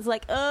jocks. And it's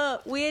like,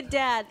 weird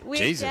dad,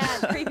 Jesus.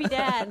 creepy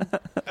dad.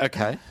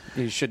 Okay.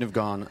 You shouldn't have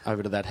gone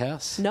over to that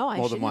house. No, I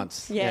more than shouldn't.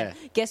 once. Yeah.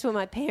 Guess where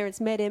my parents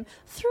met him?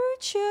 Through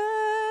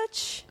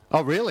church.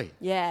 Oh, really?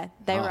 Yeah,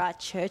 they were our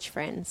church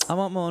friends. I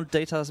want more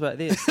details about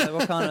this. So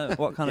what kind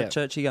Yeah. of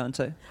church are you going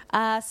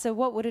to? So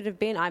what would it have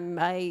been?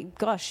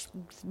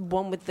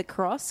 One with the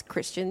cross,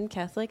 Christian,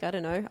 Catholic, I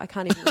don't know. I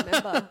can't even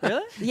remember.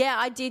 Really? Yeah,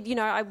 I did,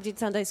 I did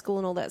Sunday school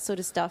and all that sort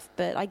of stuff,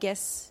 but I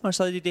guess... Oh,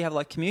 so did you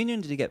have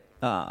communion? Did you get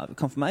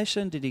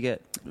confirmation? Did you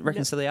get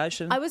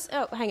reconciliation? I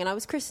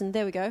was christened,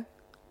 there we go.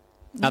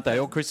 Aren't they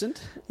all christened?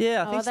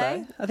 Yeah, I Oh, think are so.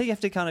 they? I think you have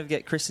to kind of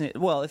get christened.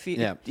 Well, if you...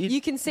 Yeah.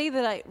 You can see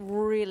that it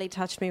really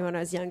touched me when I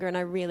was younger and I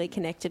really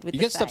connected with You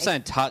the got to stop faith.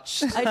 saying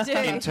touch I do.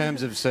 in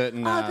terms of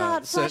certain, Oh,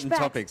 God, certain flashbacks,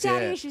 topics.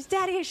 daddy Yeah. issues,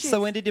 daddy issues. So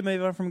when did you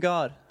move on from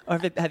God? Or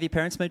have your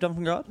parents moved on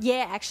from God?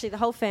 Yeah, actually, the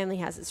whole family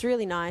has. It's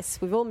really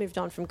nice. We've all moved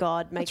on from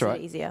God. Makes That's right.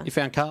 it easier. You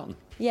found Carlton.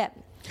 Yeah.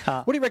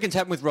 What do you reckon's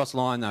happened with Ross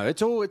Lyon, though?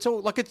 It's all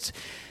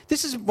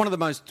this is one of the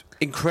most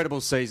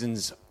incredible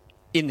seasons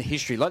in the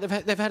history.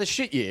 They've had a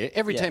shit year.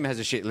 Every team has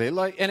a shit year.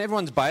 And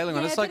everyone's bailing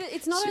on it. Yeah, It's but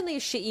it's not only a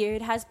shit year.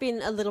 It has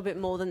been a little bit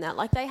more than that.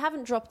 They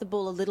haven't dropped the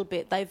ball a little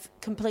bit. They've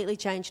completely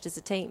changed as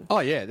a team. Oh,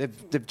 yeah.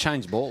 They've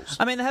changed balls.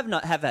 I mean, they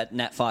have had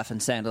Nat Fyfe and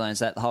Sandilands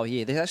that the whole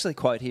year. There's actually a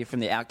quote here from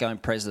the outgoing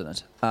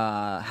president,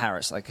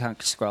 Harris. I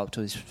can't scroll up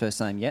to his first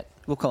name yet.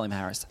 We'll call him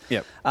Harris.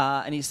 Yep.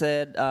 And he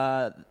said...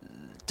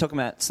 talking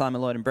about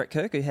Simon Lloyd and Brett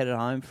Kirk, who headed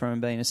home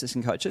from being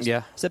assistant coaches.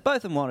 Yeah. Said both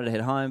of them wanted to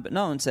head home, but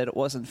no one said it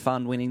wasn't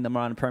fun winning the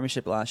Marina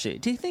Premiership last year.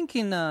 Do you think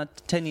in 9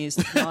 years'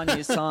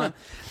 time,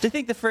 do you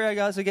think the Freo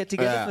guys will get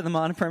together for the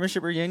Marina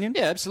Premiership reunion?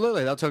 Yeah,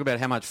 absolutely. They'll talk about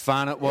how much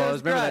fun it was. Yeah,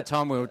 it's Remember great. that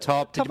time we were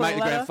top? Did Top you of make the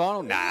the grand ladder?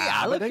 final?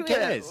 Nah, but who look,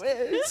 cares?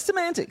 It's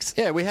semantics.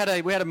 Yeah, we had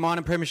a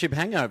minor premiership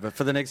hangover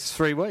for the next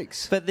 3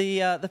 weeks. But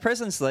the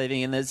president's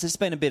leaving, and there's just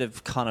been a bit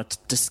of kind of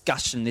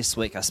discussion this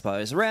week, I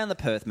suppose, around the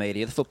Perth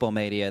media, the football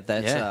media,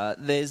 that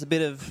there's a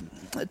bit of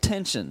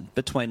tension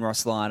between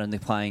Ross Lyon and the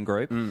playing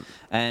group,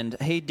 and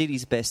he did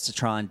his best to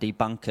try and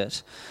debunk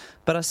it.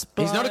 But I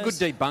suppose He's not a good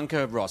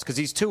debunker, Ross, because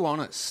he's too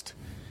honest.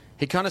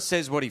 He kind of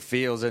says what he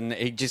feels, and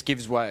he just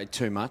gives way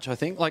too much, I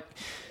think.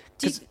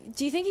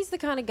 Do you think he's the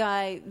kind of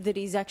guy that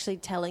he's actually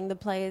telling the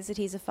players that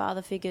he's a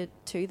father figure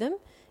to them?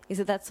 Is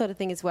it that sort of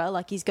thing as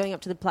well? He's going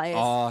up to the players.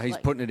 Oh, he's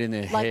putting it in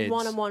their heads.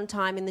 One-on-one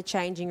time in the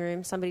changing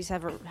room. Somebody's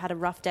had a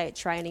rough day at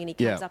training, and he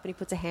comes up and he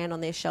puts a hand on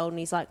their shoulder, and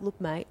he's like,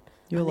 "Look, mate,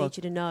 I need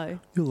you to know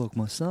you're like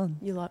my son.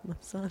 you like my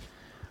son."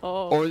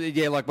 Or,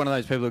 like one of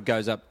those people who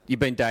goes up, you've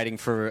been dating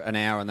for an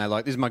hour, and they're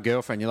like, "This is my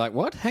girlfriend." You're like,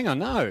 "What? Hang on,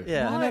 no.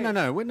 Yeah.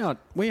 No, we're not.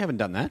 We haven't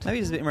done that." Maybe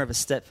he's a bit more of a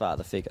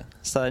stepfather figure,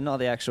 so not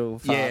the actual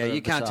father. Yeah, of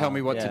you the can't tell child.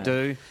 me what to Yeah.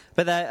 do.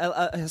 But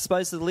I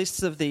suppose the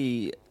lists of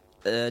the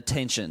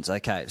tensions.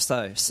 Okay,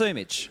 so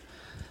Sumich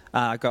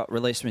got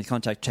released from his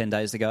contract 10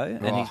 days ago,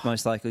 and he's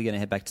most likely going to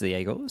head back to the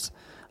Eagles.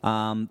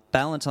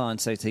 Ballantyne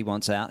says he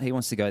wants out. He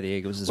wants to go to the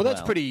Eagles as well. Well,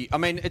 that's pretty... I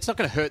mean, it's not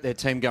going to hurt their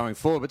team going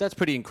forward, but that's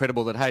pretty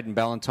incredible that Hayden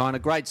Ballantyne, a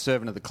great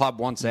servant of the club,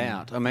 wants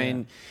out. I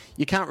mean,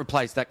 you can't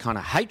replace that kind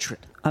of hatred.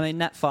 I mean,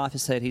 Nat Fyfe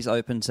has said he's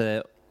open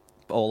to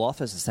all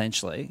offers,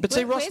 essentially. But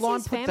see, Ross Where's Lyon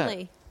his put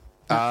family?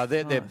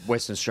 They're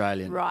Western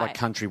Australian, Right. like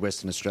country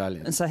Western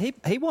Australian. And so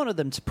he wanted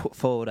them to put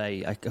forward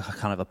a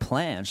kind of a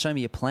plan. Show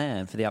me a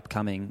plan for the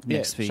upcoming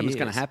next few years. Something's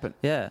going to happen.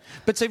 Yeah.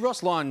 But see,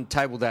 Ross Lyon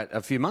tabled that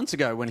a few months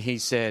ago when he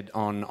said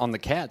on the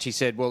couch, he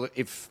said, well,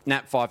 if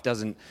Nat Fyfe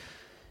doesn't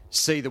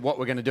see that what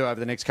we're going to do over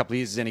the next couple of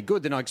years is any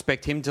good, then I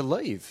expect him to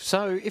leave.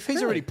 So if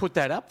he's already put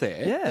that up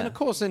there, then of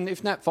course, and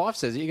if Nat Fyfe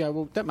says it, you go,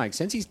 well, that makes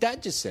sense. His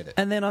dad just said it.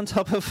 And then on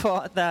top of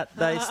that,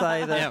 they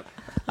say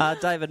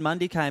that David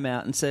Mundy came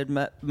out and said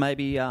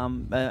maybe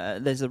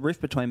there's a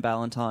rift between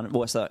Ballantyne.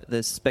 Well, so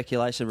there's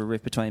speculation of a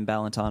rift between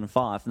Ballantyne and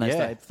Fyfe, and they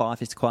say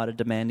Fyfe is quite a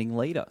demanding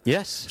leader.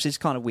 Yes, which is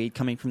kind of weird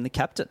coming from the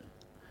captain.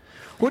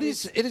 It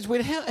is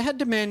weird. How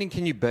demanding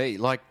can you be?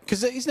 Like,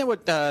 because isn't that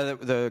what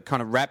the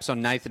kind of raps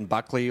on Nathan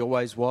Buckley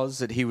always was,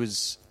 that he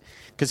was,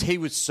 because he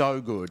was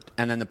so good,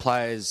 and then the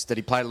players that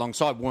he played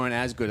alongside weren't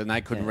as good, and they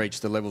couldn't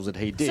reach the levels that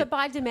he did. So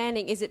by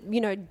demanding, is it,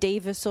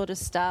 diva sort of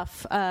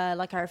stuff,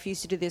 like I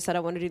refuse to do this, I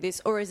don't want to do this,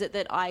 or is it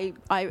that I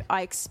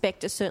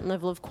expect a certain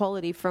level of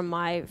quality from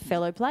my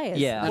fellow players?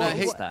 Yeah, What- I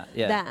think what- that.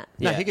 Yeah. That.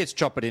 No, he gets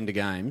choppered into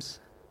games.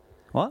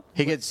 What?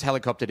 He gets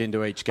helicoptered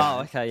into each game.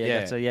 Oh, okay,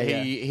 yeah, gotcha, yeah.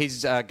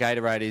 His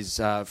Gatorade is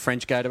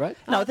French Gatorade.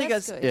 No, Oh, I think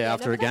that's that's good.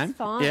 after a that's game.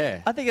 fine.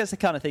 Yeah. I think it's the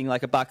kind of thing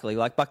like a Buckley.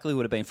 Like Buckley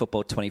would have been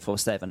football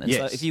 24/7, and so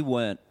Yes. if you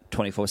weren't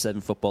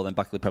 24/7 football, then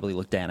Buckley probably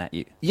looked down at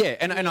you. Yeah,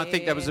 and I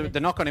think that was the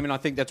knock on him, and I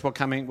think that's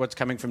what's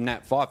coming from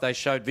Nat Fyfe. They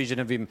showed vision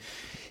of him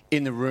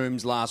in the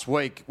rooms last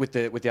week with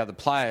the other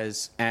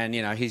players, and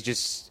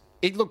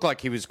it looked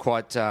like he was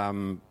quite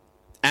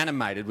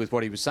animated with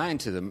what he was saying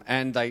to them,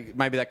 and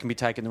maybe that can be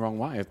taken the wrong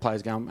way. If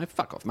players going, hey,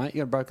 fuck off, mate, you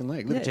got a broken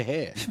leg, look at your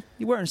hair.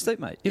 You're wearing a suit,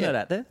 mate. You know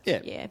that there.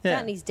 Yeah. Yeah, Yeah.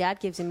 and his dad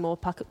gives him more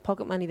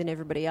pocket money than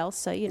everybody else,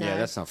 so Yeah,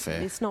 that's not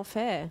fair. It's not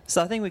fair.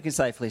 So I think we can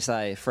safely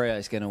say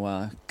Freo's going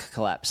to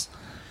collapse.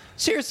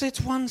 Seriously, it's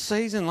one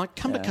season. Like,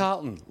 come to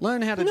Carlton.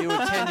 Learn how to deal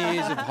with 10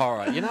 years of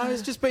horror.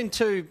 It's just been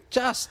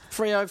just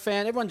Freo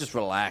fan. Everyone just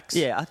relax.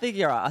 Yeah, I think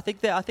you're right. I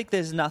think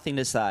there's nothing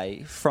to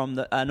say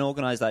from an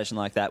organisation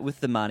like that with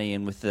the money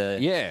and with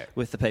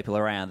the people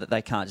around that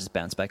they can't just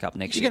bounce back up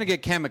next You're year. going to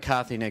get Cam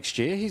McCarthy next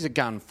year. He's a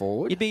gun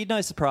forward. You'd be no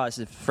surprise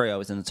if Freo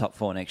was in the top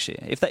 4 next year.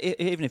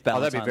 Even if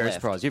Ballantyne they'd be very left,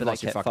 surprised. You've but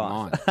lost they your kept fucking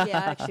Fyfe. mind. Yeah,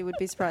 I actually would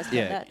be surprised about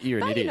Yeah, that. you're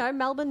an but, idiot.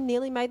 Melbourne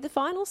nearly made the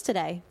finals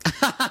today.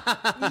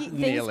 Things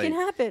Nearly. can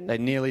happen. They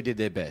nearly did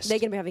their best. They're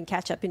going to be having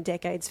catch-up in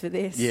decades for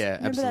this. Yeah,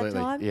 Remember absolutely. that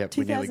time? Yep,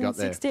 we nearly got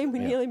there. 2016, we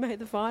Yeah. nearly made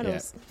the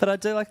finals. But I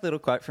do like a little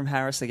quote from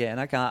Harris again.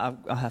 I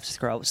have to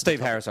scroll.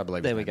 Steve Harris, I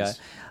believe. There we go.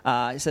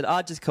 He said,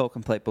 "I'd just call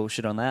complete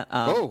bullshit on that."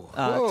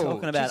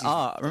 Talking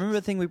about, remember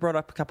the thing we brought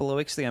up a couple of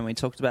weeks ago when we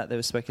talked about there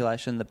was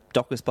speculation the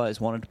Dockers players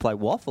wanted to play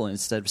waffle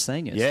instead of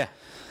seniors. Yeah.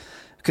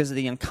 Because of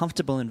the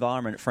uncomfortable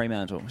environment at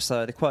Fremantle.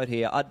 So the quote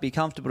here, I'd be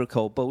comfortable to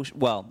call bullshit.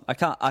 Well, I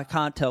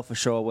can't tell for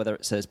sure whether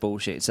it says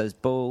bullshit. It says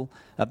BULLS**T.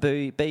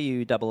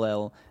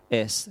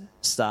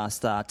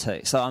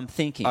 So I'm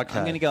thinking, I'm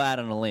going to go out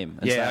on a limb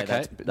and say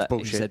it's that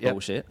bullshit. he said Yep,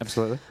 bullshit.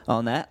 absolutely.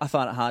 On that, I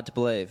find it hard to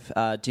believe.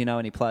 Do you know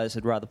any players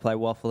who'd rather play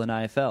waffle than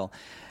AFL?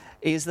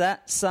 Is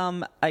that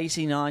some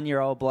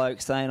 89-year-old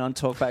bloke saying on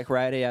Talkback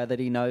Radio that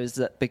he knows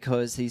that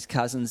because his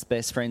cousin's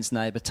best friend's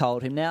neighbour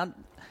told him? Now,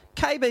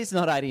 KB's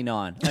not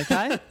 89,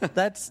 okay?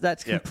 That's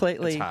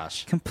completely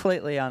harsh.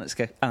 completely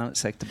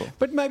unacceptable.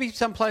 But maybe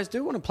some players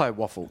do want to play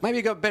waffle. Maybe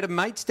you've got better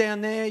mates down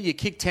there. You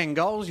kick 10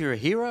 goals, you're a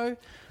hero.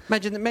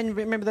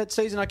 Remember that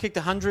season I kicked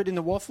 100 in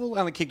the waffle? I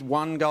only kicked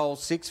 1 goal,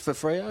 6 for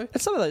Freo.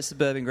 And some of those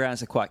suburban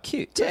grounds are quite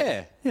cute. Too.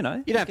 Yeah. You know,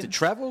 you don't have to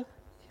travel.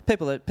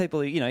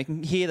 People, you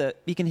can hear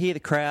the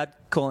crowd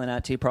calling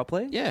out to you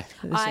properly. Yeah.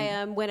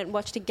 I went and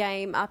watched a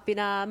game up in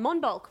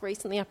Monbulk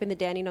recently, up in the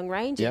Dandenong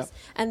Ranges, Yep.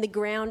 and the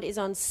ground is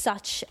on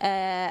such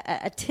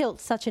a tilt,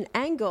 such an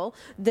angle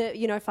that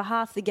for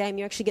half the game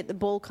you actually get the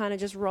ball kind of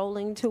just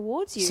rolling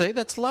towards you. See,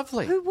 that's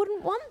lovely. Who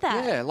wouldn't want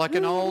that? Yeah, like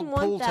an Who old wouldn't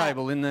want pool that?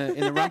 table in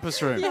the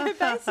rumpus room. Yeah,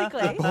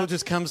 basically. The ball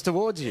just comes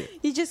towards you.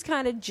 You just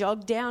kind of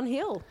jog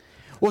downhill.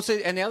 Well,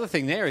 see, and the other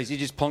thing there is you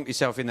just plonk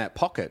yourself in that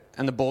pocket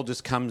and the ball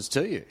just comes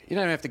to you. You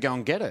don't have to go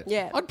and get it.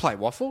 Yeah. I'd play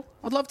waffle.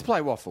 I'd love to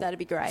play waffle. That'd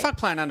be great. Fuck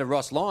playing under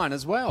Ross Lyon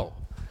as well.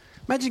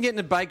 Imagine getting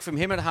a bake from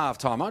him at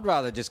halftime. I'd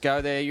rather just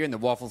go there. You're in the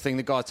waffle thing.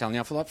 The guy's telling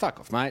you off. Like, fuck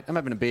off, mate. I'm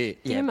having a beer.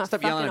 Give me my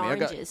Stop yelling at me.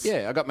 fucking oranges.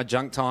 I got my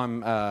junk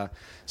time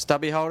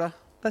stubby holder.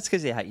 That's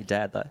because you hate your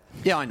dad, though.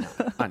 Yeah,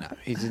 I know.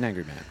 He's an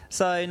angry man.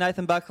 So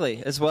Nathan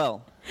Buckley as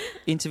well.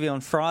 Interview on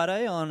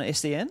Friday on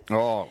SDN.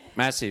 Oh,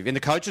 massive. In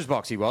the coach's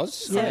box he was.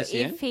 So on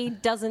SEN. if he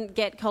doesn't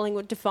get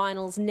Collingwood to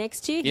finals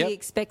next year, Yep. he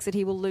expects that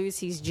he will lose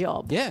his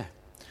job. Yeah.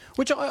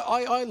 Which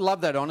I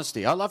love that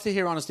honesty. I love to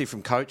hear honesty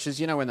from coaches.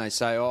 You know, when they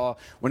say, oh,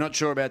 we're not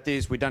sure about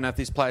this, we don't know if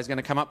this player's going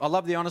to come up. I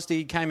love the honesty.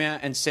 He came out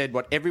and said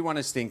what everyone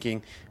is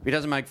thinking. If he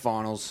doesn't make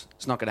finals,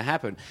 it's not going to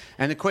happen.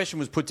 And the question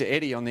was put to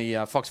Eddie on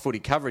the Fox Footy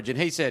coverage, and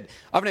he said,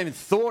 I haven't even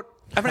thought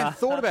I haven't even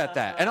thought about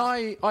that. And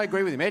I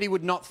agree with him. Eddie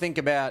would not think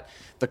about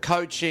the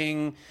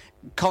coaching,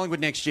 Collingwood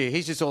next year.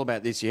 He's just all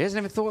about this year. He hasn't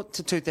even thought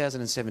to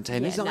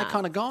 2017. Yeah, He's not that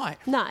kind of guy.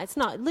 No, it's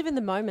not. Live in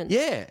the moment.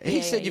 Yeah.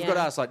 He said you've got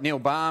to ask like Neil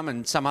Baum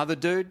and some other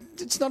dude.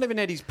 It's not even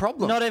Eddie's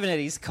problem. Not even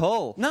Eddie's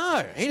call.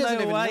 No, he doesn't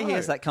no even way know. he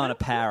has that kind of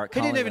power at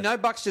He didn't even Collingwood.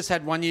 know Bucks just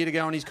had 1 year to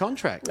go on his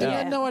contract. He Yeah.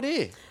 had no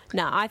idea.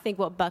 No, I think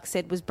what Buck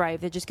said was brave.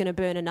 They're just going to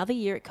burn another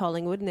year at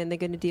Collingwood and then they're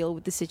going to deal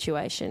with the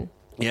situation.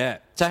 Yeah.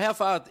 So how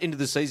far into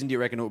the season do you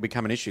reckon it will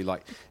become an issue?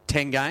 Like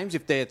 10 games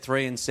if they're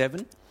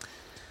 3-7?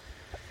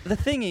 The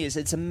thing is,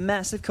 it's a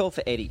massive call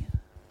for Eddie.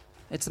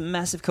 It's a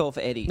massive call for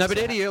Eddie. No, but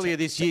to Eddie have earlier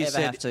to- this to year ever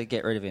said- have to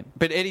get rid of him.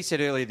 But Eddie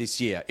said earlier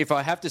this year, if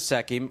I have to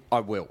sack him,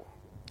 I will.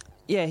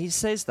 Yeah, he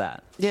says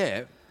that.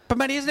 Yeah. But,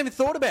 mate, he hasn't even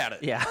thought about it.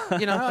 Yeah.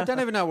 You know, I don't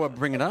even know why I'm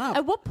bringing it up.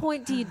 At what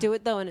point do you do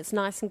it though, and it's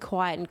nice and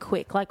quiet and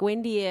quick? Like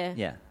when do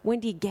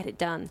you get it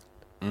done?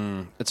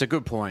 It's a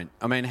good point.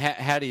 I mean,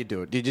 how do you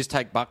do it? Do you just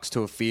take Bucks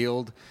to a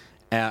field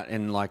out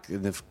in, like,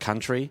 the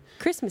country?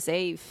 Christmas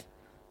Eve.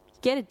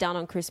 Get it done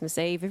on Christmas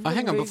Eve. Oh, Everybody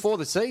hang on, moves- before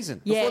the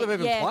season, before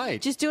they've even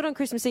played. Just do it on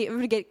Christmas Eve.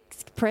 Everybody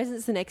gets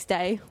presents the next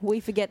day. We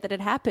forget that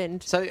it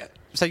happened.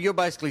 So you're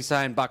basically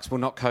saying Bucks will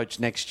not coach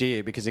next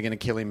year because they're going to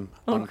kill him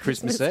on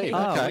Christmas Eve?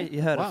 Oh, Okay.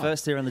 you heard Wow. it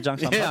first here on the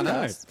Junction Yeah, I know.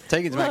 podcast.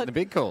 Tegan's making Look. the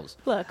big calls.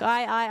 Look, All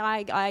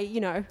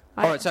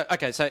right,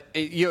 so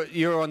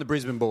you're on the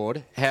Brisbane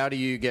board. How do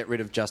you get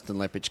rid of Justin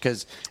Lepage?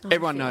 Because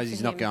everyone feel knows for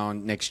he's not him.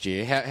 going next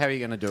year. How are you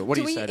going to do it? What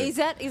do you say to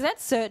him? Is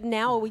that certain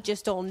now, or we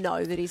just all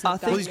know that he's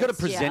not going Well, he's got to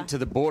next year? present to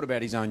the board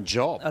about his own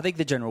job. I think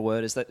the general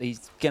word is that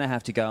he's going to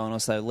have to go, and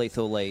also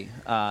Lethal Lee,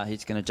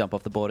 he's going to jump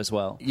off the board as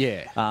well.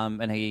 Yeah.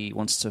 And he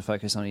wants to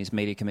focus on his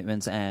media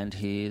commitments and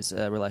his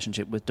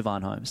relationship with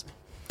Divine Holmes.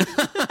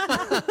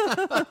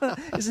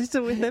 Is he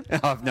still with him?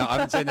 I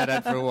haven't seen that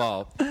ad for a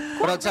while.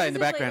 But I'd say in the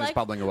background it's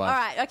bubbling away. All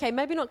right, okay,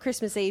 maybe not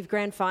Christmas Eve,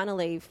 Grand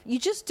Final Eve. You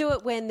just do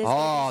it when there's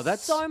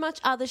that's- so much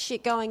other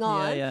shit going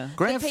on. Yeah, yeah. that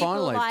Grand people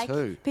Final Eve like,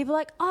 too. People are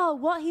like, oh,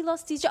 what? He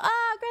lost his job.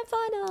 Grand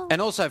Final.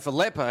 And also for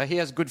Leper, he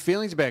has good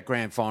feelings about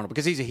Grand Final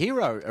because he's a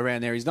hero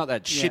around there. He's not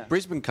that shit Yeah.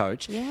 Brisbane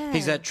coach. Yeah.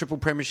 He's that triple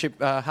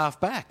premiership half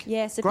back.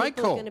 Yeah, so Great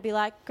people call. are going to be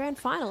like, Grand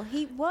Final.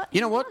 You He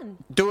know what? won.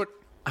 Do it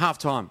half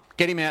time.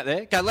 Get him out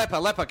there. Go,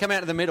 Leper, come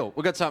out to the middle.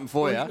 We've got something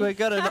for you. We've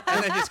got a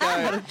And then just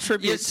go,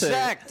 tribute you're to-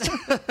 sacked.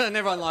 And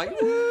everyone like,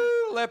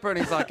 woo, Leper. And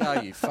he's like,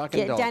 oh, you fucking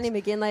Get dogs. Danny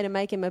McGinley to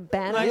make him a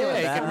banner. Yeah, or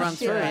he can some run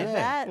shit through, like yeah.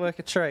 that. work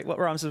a treat. What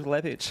rhymes with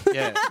Lepage?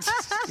 Yeah.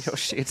 You're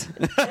shit.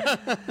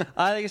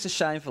 I think it's a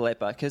shame for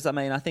Leper because, I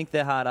mean, I think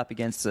they're hard up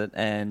against it,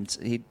 and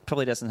he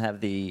probably doesn't have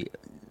the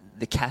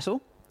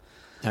cattle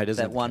No, he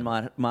doesn't that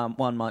have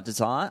one might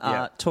desire.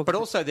 Yeah. But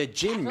also their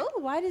gym. Oh,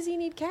 why does he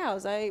need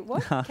cows?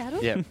 What?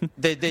 Cattle? Yeah,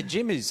 their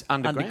gym is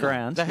underground.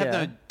 Underground, They have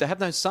yeah. they have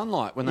no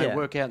sunlight when they Yeah.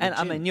 work out. In and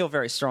the gym. I mean, you're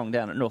very strong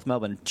down at North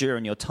Melbourne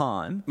during your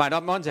time. mate,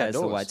 mine's As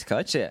outdoors. the way to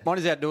coach, yeah. Mine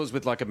is outdoors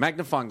with like a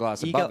magnifying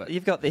glass above it.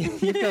 You've got the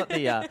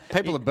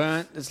People are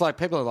burnt. It's like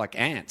people are like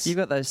ants. you've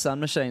got those sun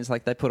machines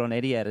like they put on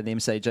Eddie out at the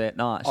MCG at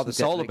night. Oh, the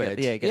solar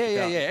beds. Yeah,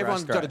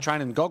 Everyone's got a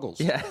training goggles.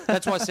 Yeah.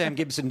 That's why Sam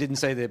Gibson didn't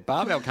see the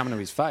barbell coming to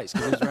his face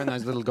because he was wearing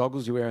those little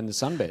goggles you wear in the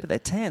sunbed. But their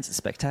tans are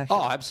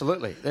spectacular. Oh,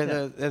 absolutely.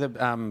 They're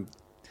the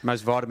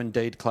most vitamin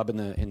D club in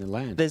the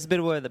land. There's a bit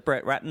of word that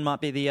Brett Ratton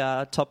might be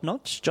the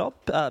top-notch job,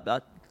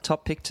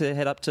 top pick to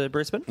head up to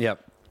Brisbane.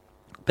 Yep.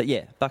 But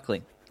yeah,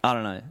 Buckley, I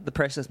don't know. The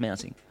pressure's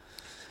mounting.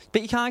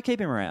 But you can't keep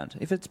him around.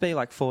 If it's been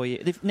like 4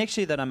 years, if next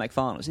year they don't make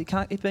finals,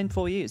 it's been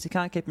 4 years. You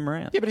can't keep him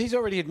around. Yeah, but he's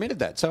already admitted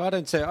that, so I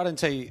don't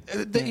see.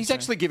 He's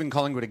actually given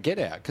Collingwood a get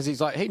out because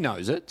he's like he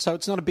knows it, so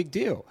it's not a big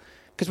deal.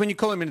 Because when you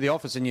call him into the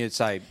office and you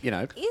say, you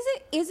know,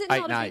 Is it 8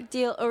 not and a 8. big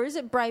deal, or is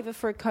it braver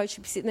for a coach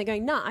to be sitting there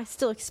going, "No, I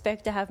still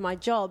expect to have my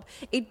job"?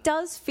 It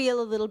does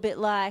feel a little bit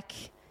like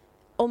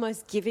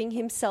almost giving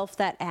himself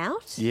that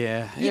out.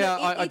 yeah, You know,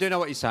 I do know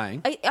what you're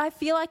saying. I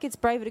feel like it's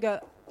braver to go,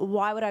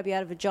 why would I be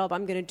out of a job?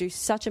 I'm going to do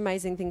such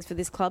amazing things for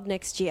this club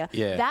next year.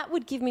 Yeah. That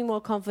would give me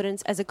more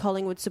confidence as a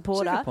Collingwood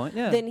supporter good point,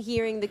 yeah. than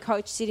hearing the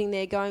coach sitting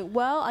there going,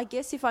 well, I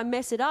guess if I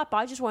mess it up,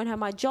 I just won't have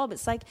my job.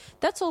 It's like,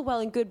 that's all well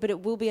and good, but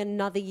it will be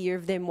another year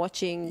of them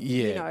watching,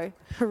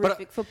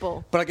 horrific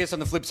football. But I guess on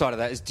the flip side of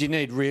that is, do you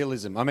need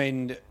realism? I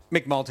mean,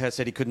 Mick Malthouse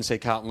said he couldn't see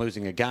Carlton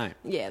losing a game.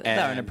 Yeah,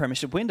 They're in a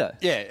premiership window.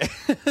 Yeah,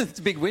 it's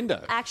a big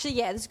window. Actually,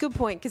 yeah, that's a good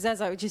point, because as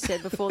I just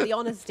said before, the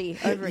honesty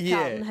over at Yeah.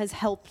 Carlton has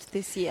helped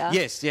this year.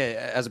 Yes,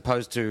 yeah, as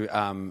opposed to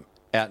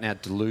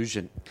out-and-out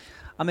delusion.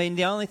 I mean,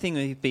 the only thing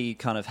we'd be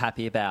kind of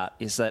happy about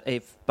is that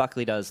if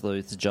Buckley does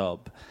lose the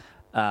job,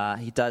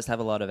 he does have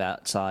a lot of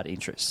outside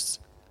interests,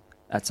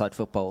 outside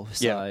football.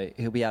 So Yeah.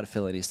 he'll be able to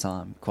fill in his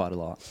time quite a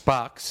lot.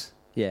 Bucks.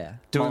 Yeah.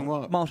 Doing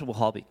what? Multiple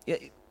hobbies. Yeah,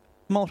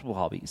 multiple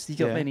hobbies. He's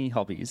got Yeah. many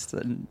hobbies.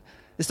 And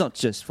it's not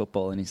just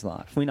football in his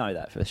life. We know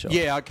that for sure.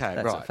 Yeah, okay,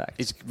 That's right. a fact.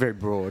 It's very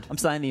broad. I'm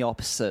saying the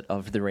opposite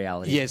of the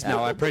reality. Yes, no,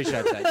 I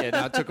appreciate that. Yeah,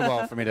 no, it took a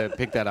while for me to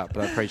pick that up,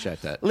 but I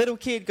appreciate that. Little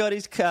kid got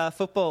his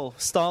football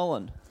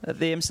stolen at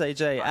the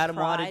MCG. Adam,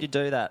 why cried. did you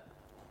do that?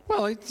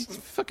 Well,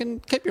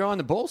 fucking keep your eye on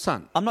the ball,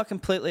 son. I'm not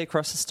completely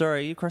across the story.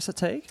 Are you across the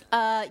Teague?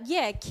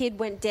 Yeah, kid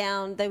went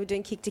down. They were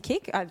doing kick to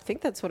kick. I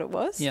think that's what it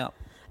was. Yeah.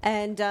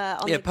 And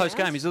on the post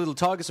game, ground. he's a little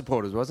Tiger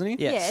supporter, wasn't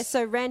he? Yeah. Yeah,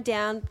 so ran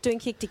down, doing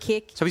kick to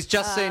kick. So he's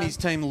just seen his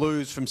team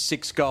lose from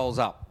 6 goals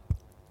up.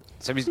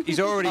 So he's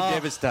already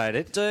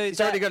devastated. Dude,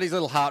 he's already got his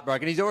little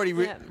heartbroken. He's already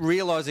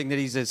realising that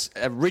he's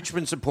a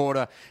Richmond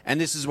supporter and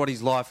this is what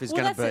his life is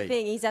Well, going to be. that's the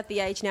thing. He's at the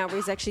age now where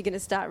he's actually going to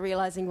start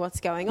realising what's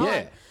going on.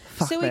 Yeah.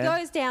 So he man.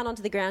 goes down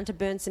onto the ground to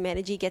burn some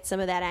energy, get some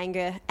of that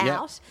anger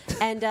out,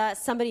 and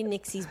somebody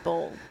nicks his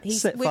ball,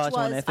 Set which fire to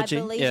an was, I effigy.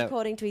 believe, Yeah.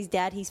 according to his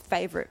dad, his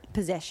favourite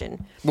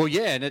possession. Well,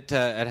 yeah, and it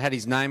had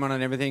his name on it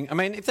and everything. I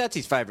mean, if that's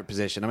his favourite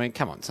possession, I mean,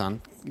 come on,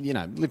 son.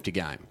 Lift your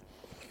game.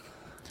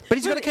 But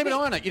he's got to keep an eye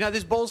on it.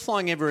 There's balls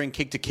flying everywhere and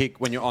kick to kick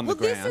when you're on the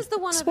ground. This is the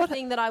one other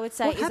thing that I would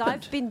say what is happened?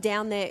 I've been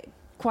down there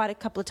quite a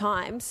couple of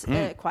times.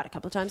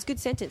 Good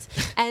sentence.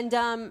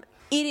 And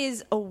it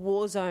is a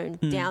war zone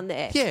down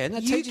there. Yeah, and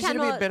that teaches you to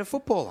be a better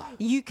footballer.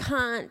 You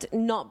can't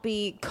not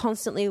be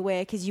constantly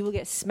aware because you will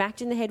get smacked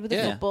in the head with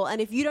a football.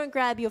 And if you don't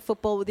grab your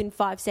football within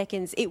 5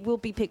 seconds, it will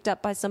be picked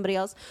up by somebody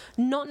else,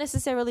 not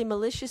necessarily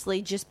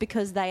maliciously, just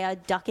because they are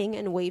ducking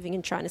and weaving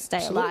and trying to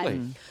stay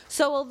alive.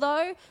 So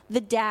although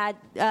the dad,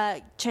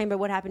 Chamber,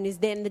 what happened is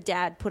then the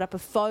dad put up a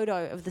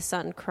photo of the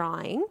son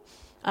crying.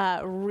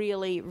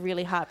 Really,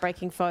 really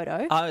heartbreaking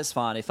photo. I was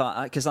fine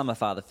because I'm a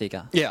father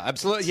figure. Yeah,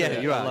 absolutely. Yeah,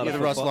 you are. You're the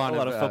Ross Lyon a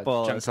lot of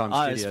football. Junk Time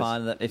I was Studios.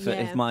 fine that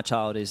if my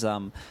child is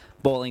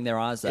bawling their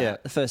eyes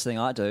out, the first thing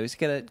I do is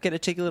get a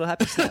cheeky little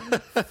happy snap.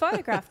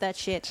 Photograph that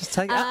shit. Just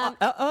take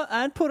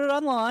and put it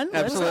online.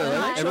 Absolutely.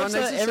 Everyone needs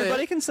to see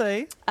Everybody it. can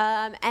see.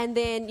 And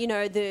then,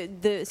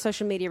 the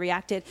social media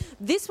reacted.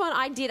 This one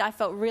I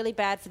felt really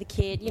bad for the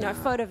kid. A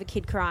photo of a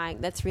kid crying.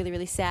 That's really,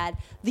 really sad.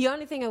 The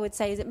only thing I would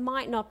say is it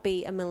might not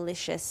be a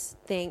malicious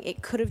thing.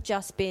 It could have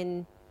just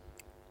been...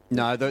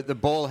 No, the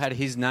ball had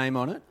his name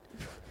on it.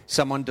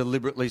 Someone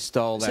deliberately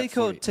stole that. Is he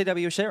called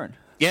T.W. Sharon?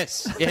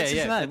 Yes, That's his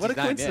name. that's What his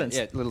a coincidence.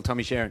 Yeah, little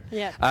Tommy Sharon.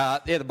 Yeah.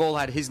 The ball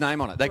had his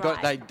name on it. They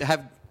Right.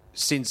 have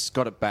since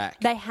got it back.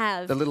 They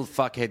have. The little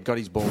fuckhead got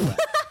his ball back.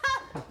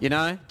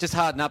 Just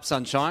harden up,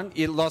 sunshine.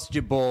 You lost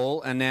your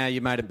ball, and now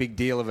you made a big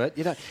deal of it.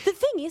 The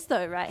thing is,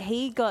 though, right,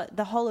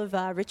 the whole of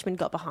Richmond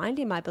got behind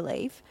him, I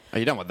believe. Oh,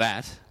 you don't want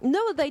that.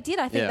 No, they did.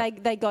 I think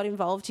Yeah. they got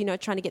involved,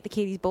 trying to get the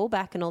kid his ball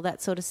back and all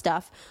that sort of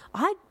stuff.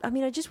 I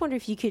just wonder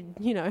if you could,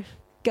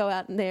 go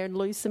out in there and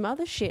lose some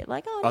other shit.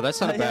 Like,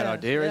 That's not a bad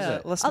idea, is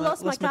it? I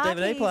lost my car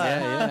DVD keys.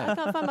 player. I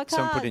can't find my car.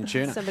 Someone put in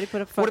tuna. Somebody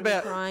put a photo of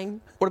me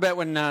crying. What about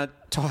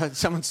when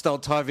someone stole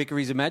Ty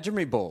Vickery's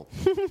imaginary ball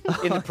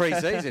in the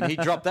pre-season? He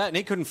dropped that and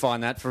he couldn't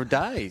find that for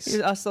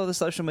days. I saw the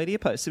social media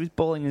post. He was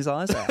bawling his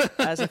eyes out.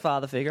 As a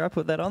father figure, I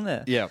put that on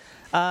there. Yeah.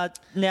 Now,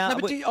 No,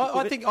 but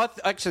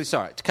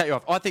sorry to cut you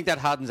off. I think that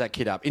hardens that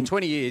kid up. In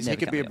 20 years, Never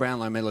he could be a coming up.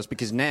 Brownlow medalist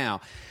because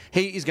now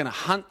he is going to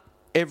hunt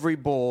every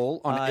ball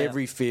on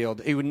every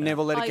field. He would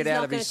never let it get he's out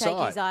not of his gonna take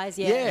side. his eyes,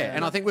 yeah, and I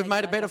not think gonna we've take made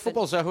his a better eyes off it.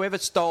 football. So whoever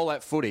stole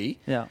that footy,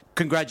 Yeah.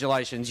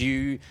 congratulations,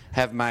 you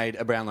have made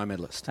a Brownlow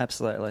medalist.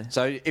 Absolutely.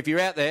 So if you're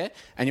out there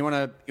and you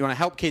want to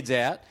help kids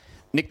out,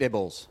 nick their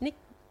balls. Nick,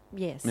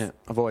 yes. Yeah,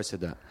 I've always said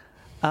that.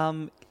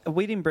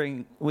 We didn't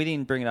bring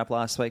it up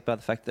last week by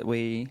the fact that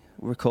we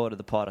recorded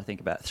the pod, I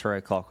think, about 3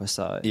 o'clock or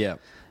so. Yeah.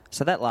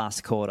 So that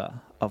last quarter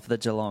of the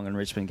Geelong and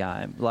Richmond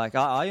game,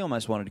 I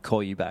almost wanted to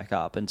call you back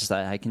up and just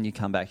say, hey, can you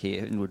come back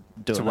here and we'll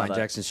do To another, Wayne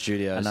Jackson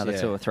Studios, another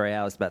yeah. 2 or 3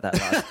 hours about that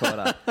last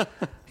quarter.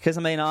 Because,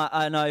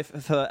 I know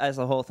as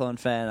a Hawthorn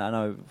fan, I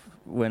know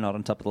we're not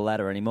on top of the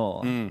ladder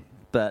anymore.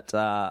 But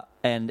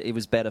and it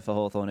was better for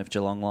Hawthorn if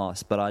Geelong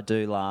lost. But I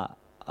do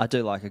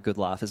like a good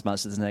laugh as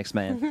much as the next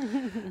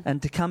man. And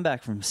to come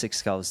back from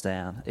 6 goals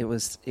down, it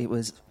was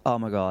oh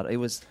my God, it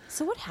was.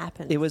 So what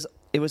happened? It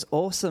was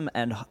awesome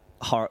and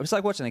horror. It was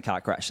like watching a car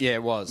crash. Yeah,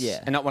 it was. Yeah.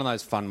 And not one of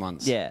those fun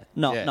ones. Yeah,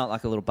 not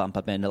like a little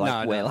bumper bender,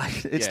 No, where no.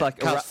 it's Yeah, like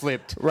cars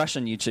flipped.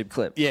 Russian YouTube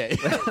clip. Yeah.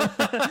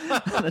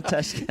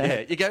 Attached.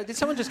 Yeah. You go, did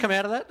someone just come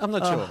out of that? I'm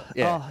not sure.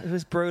 Yeah. Oh, it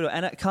was brutal,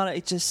 and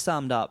it just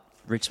summed up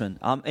Richmond.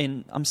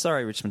 I'm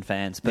sorry, Richmond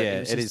fans, but Yeah,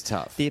 was it just is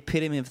tough. The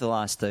epitome of the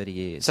last 30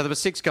 years. So there were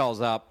 6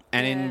 goals up,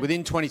 and Yeah.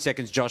 within 20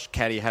 seconds, Josh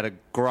Caddy had a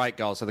great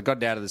goal. So they got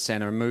it out of the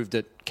centre and moved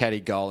it, Caddy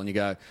goal, and you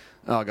go,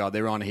 oh, God,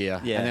 they're on here.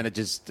 Yeah. And then it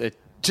just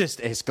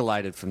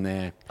escalated from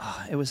there.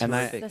 It was and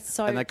horrific. That's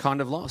so... and they kind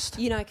of lost.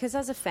 because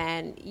as a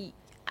fan...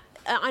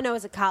 I know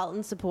as a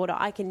Carlton supporter,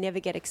 I can never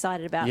get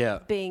excited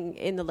about being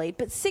in the lead.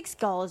 But 6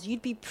 goals,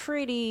 you'd be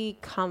pretty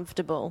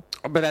comfortable.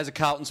 But as a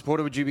Carlton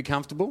supporter, would you be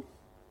comfortable?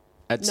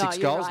 At No, 6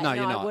 you're goals? right. No, No,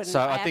 you're I not. wouldn't. So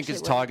I I think actually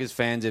as wouldn't. Tigers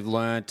fans have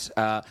learnt,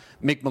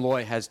 Mick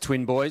Malloy has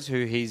twin boys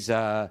who he's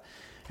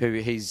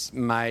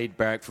made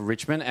barrack for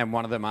Richmond, and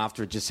one of them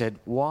after it just said,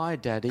 "Why,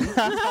 Daddy?"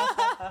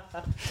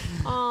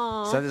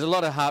 So there's a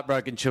lot of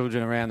heartbroken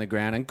children around the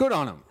ground, and good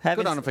on them.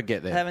 Good on them for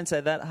getting there. Having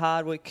said that,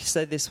 Hardwick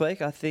said this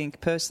week, I think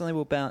personally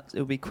we'll bounce.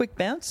 It'll be a quick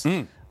bounce.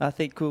 I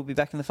think we'll be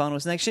back in the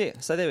finals next year.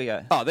 So there we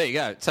go. Oh, there you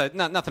go. So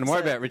nothing to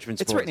worry about Richmond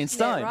sports. It's written in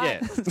stone. Yeah,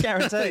 right. Yeah. It's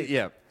guaranteed.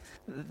 Yeah.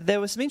 There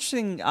were some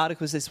interesting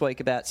articles this week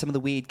about some of the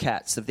weird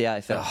cats of the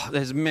AFL. Oh,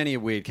 there's many a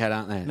weird cat,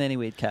 aren't there? Many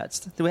weird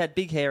cats. We had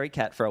Big Hairy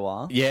Cat for a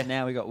while. Yeah.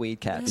 Now we got weird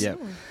cats. Yeah.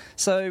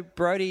 So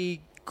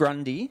Brodie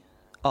Grundy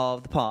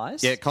of the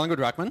Pies. Yeah, Collingwood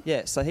Ruckman.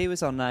 Yeah, so he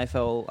was on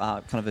AFL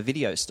kind of a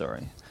video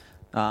story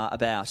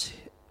about...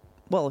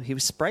 Well, he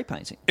was spray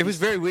painting. It was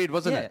very weird,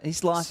 wasn't it? Yeah,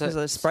 his life was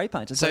a spray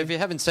painter. So if you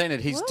haven't seen it,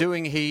 he's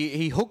doing.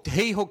 He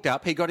hooked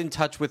up. He got in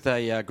touch with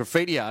a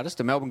graffiti artist,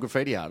 a Melbourne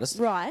graffiti artist,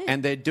 right?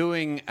 And they're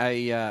doing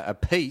a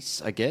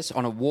piece, I guess,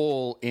 on a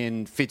wall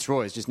in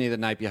Fitzroy, it's just near the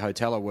Napier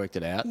Hotel. I worked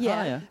it out.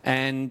 Yeah. Oh, yeah.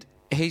 And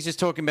he's just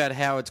talking about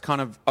how it's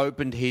kind of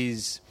opened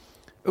his.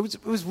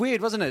 It was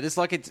weird, wasn't it? It's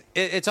like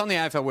it's on the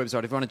AFL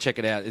website if you want to check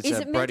it out. It's Is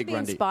it meant Brody to be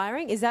Grundy.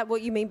 inspiring? Is that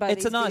what you mean by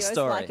It's these a nice videos?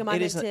 story. Like, am I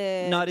meant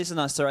to... No, it is a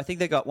nice story. I think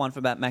they got one from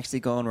about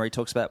Maxi Gorn where he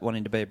talks about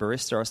wanting to be a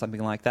barista or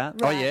something like that.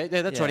 Oh yeah,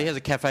 that's right. He has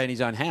a cafe in his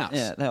own house.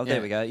 Yeah,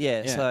 there we go.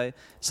 Yeah.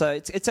 So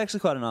it's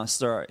actually quite a nice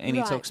story, and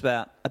he Right. talks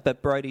about.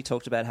 But Brody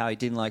talked about how he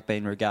didn't like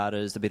being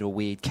regarded as a bit of a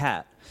weird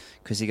cat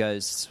because he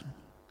goes.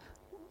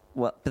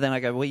 Well, but then I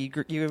go, well,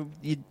 you're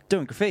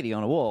doing graffiti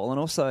on a wall, and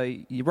also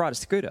you ride a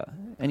scooter.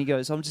 And he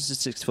goes, I'm just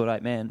a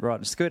 6'8" man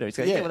riding a scooter. He's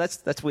going, yeah, well,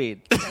 that's weird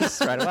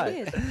straight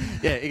away.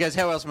 Weird. He goes,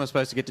 how else am I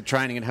supposed to get to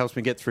training? It helps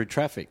me get through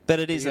traffic. But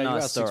it is You a go, you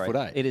nice are story.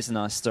 6'8". It is a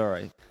nice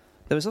story.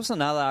 There was also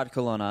another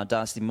article on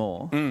Darcy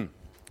Moore. And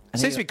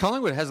seems to be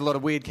Collingwood has a lot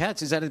of weird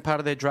cats. Is that part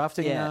of their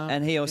drafting? Yeah,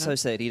 and he also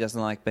said he doesn't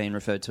like being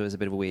referred to as a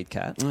bit of a weird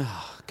cat.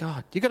 Oh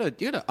God, you got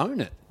to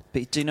own it.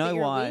 But do you know But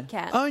you're a why? weird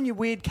cat. Own your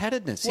weird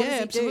catedness. What Yeah, does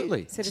he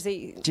absolutely. Do? So does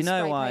he Do you know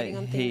spray why painting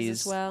on things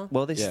he's as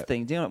well? this is the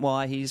thing? Do you know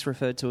why he's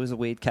referred to as a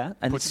weird cat?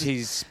 And Puts this is-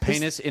 his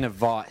penis in a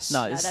vice.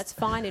 No, No, this- that's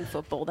fine in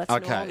football. That's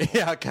Okay. normal.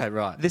 Yeah. Okay.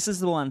 Right. This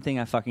is the one thing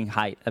I fucking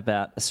hate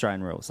about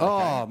Australian rules.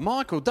 Oh,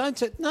 Michael, don't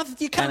say nothing.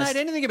 You can't And hate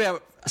anything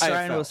about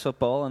Australian AFL. rules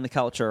football and the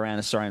culture around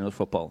Australian rules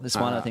football. It's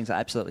one of the things I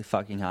absolutely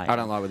fucking hate. I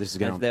don't like where this is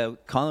going. If there were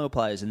Collingwood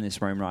players in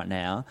this room right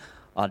now,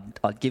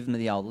 I'd give them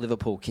the old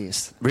Liverpool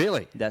kiss.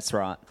 Really? That's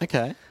right.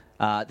 Okay.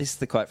 This is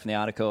the quote from the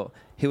article.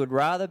 He would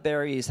rather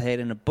bury his head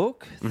in a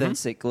book than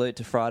sit glued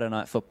to Friday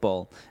Night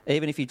Football,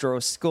 even if he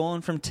draws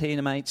scorn from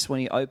teammates when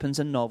he opens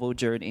a novel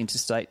during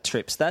interstate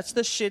trips. That's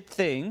the shit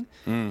thing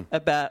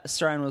about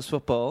Australian rules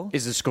football.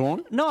 Is it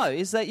scorn? No,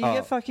 is that you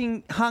get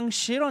fucking hung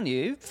shit on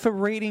you for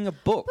reading a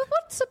book. But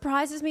what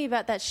surprises me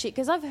about that shit,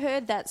 because I've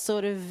heard that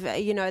sort of,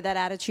 that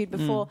attitude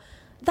before.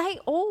 They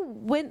all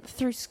went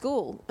through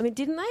school. I mean,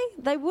 didn't they?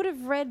 They would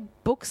have read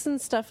books and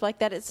stuff like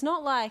that. It's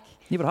not like...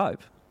 You would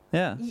hope.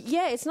 Yeah.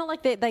 Yeah, it's not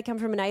like they come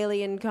from an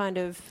alien kind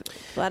of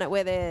planet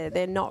where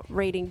they're not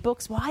reading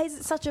books. Why is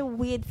it such a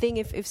weird thing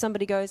if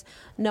somebody goes,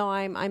 no,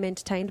 I'm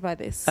entertained by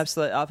this?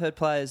 Absolutely. I've heard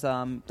players,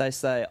 they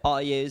say, oh,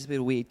 yeah, he's a bit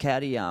of a weird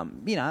catty.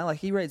 Like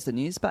he reads the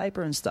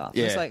newspaper and stuff.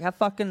 Yeah. It's like, how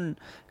fucking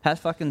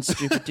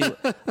stupid do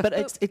you... But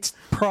it's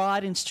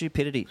pride in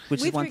stupidity, which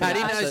is With one thing But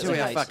he I knows who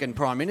absolutely our hate. fucking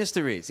Prime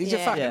Minister is. He's a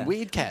Yeah. fucking Yeah.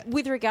 weird cat.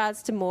 With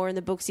regards to Moore and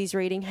the books he's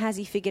reading, has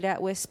he figured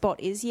out where Spot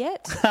is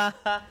yet?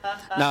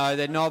 No,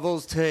 they're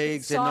novels,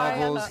 Teagues. They're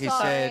novels, he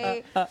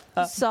said.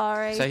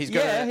 Sorry. So he's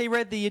got Yeah, he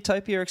read The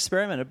Utopia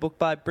Experiment, a book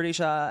by British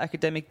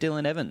academic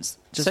Dylan Evans.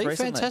 Just See,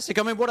 recently. fantastic.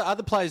 I mean, what do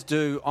other players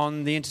do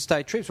on the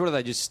interstate trips? What do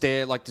they just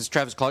stare? Like, does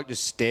Travis Cloak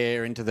just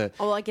stare into the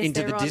Well, I guess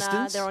into the they're on,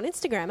 distance? they're on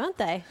Instagram, aren't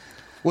they?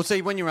 Well,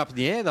 see, when you're up in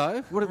the air,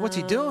 though, what's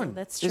he doing?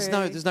 that's There's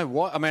true. There's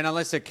no. I mean,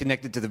 unless they're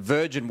connected to the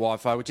Virgin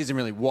Wi-Fi, which isn't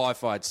really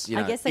Wi-Fi. It's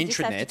I guess they intranet. just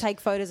have to take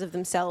photos of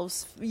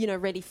themselves,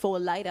 ready for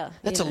later.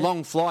 That's a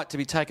long flight to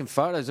be taking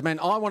photos. I mean,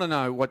 I want to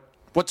know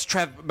what's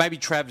Trav. Maybe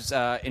Trav's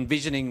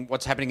envisioning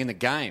what's happening in the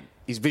game.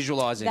 He's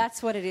visualising.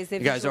 That's what it is. They're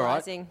He goes, all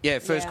right. visualising. Yeah,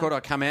 first quarter, I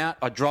come out,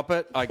 I drop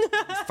it, I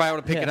fail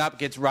to pick it up,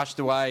 gets rushed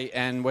away,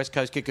 and West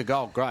Coast kick a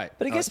goal. Great.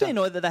 But it gets me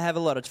annoyed that they have a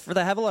lot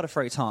of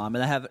free time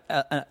and they have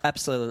an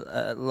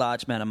absolute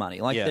large amount of money.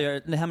 Like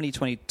how many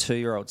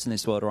 22-year-olds in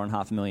this world are on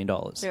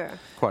 $500,000? Yeah.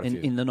 Quite a few.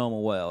 In the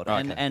normal world,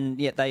 Okay. and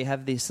yet they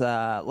have this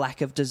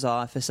lack of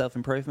desire for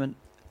self-improvement,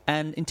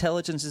 and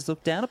intelligence is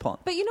looked down upon.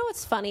 But you know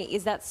what's funny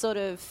is that sort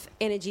of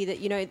energy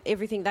that,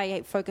 everything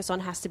they focus on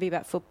has to be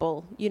about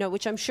football,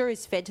 which I'm sure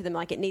is fed to them.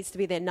 Like it needs to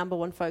be their number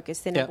one focus,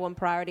 their number one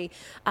priority.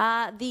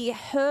 The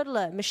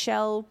hurdler,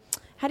 Michelle...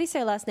 How do you say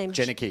her last name?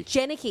 Jenicky.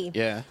 Jenicky.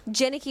 Yeah.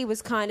 Jenicky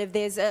was kind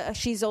of,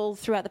 she's all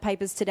throughout the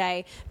papers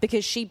today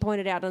because she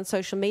pointed out on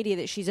social media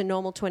that she's a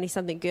normal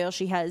 20-something girl.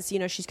 She has,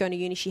 she's going to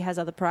uni, she has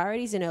other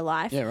priorities in her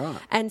life. Yeah, right.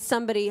 And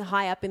somebody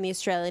high up in the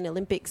Australian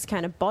Olympics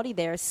kind of body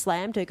there has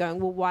slammed her going,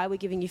 well, why are we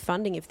giving you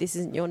funding if this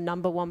isn't your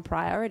number one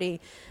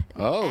priority?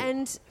 Oh.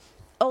 And...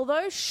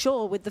 although,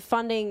 sure, with the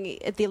funding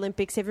at the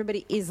Olympics,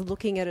 everybody is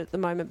looking at it at the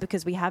moment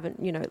because we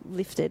haven't,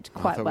 lifted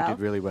quite I thought well. we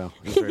did really well.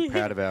 I'm very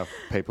proud of our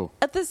people.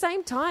 At the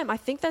same time, I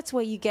think that's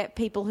where you get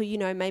people who,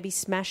 maybe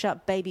smash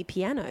up baby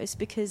pianos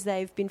because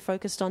they've been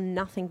focused on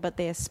nothing but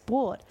their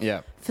sport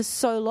Yeah. for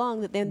so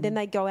long that then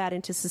they go out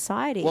into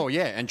society. Well,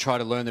 yeah, and try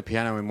to learn the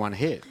piano in one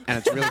hit. And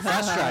it's really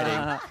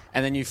frustrating.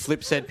 And then you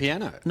flip said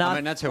piano. No, I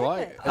mean, that's how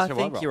I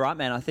think roll. you're right,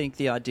 man. I think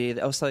the idea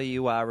that also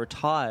you are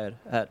retired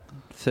at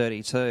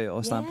 32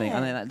 or something. Yeah.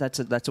 I mean,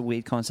 that's a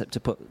weird concept to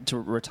put to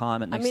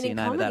retirement next to in your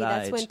name comedy, at that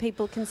that's age. when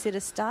people consider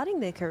starting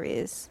their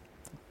careers.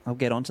 I'll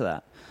get onto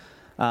that.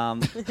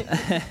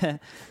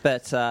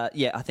 But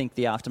I think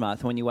the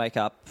aftermath, when you wake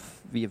up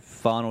your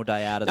final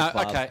day out of the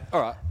club, okay,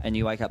 all right. and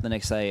you wake up the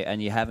next day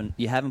and you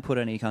haven't put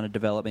any kind of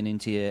development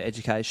into your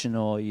education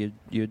or your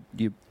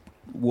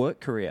work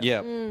career,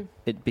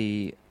 it'd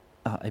be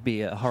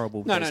a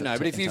horrible. No.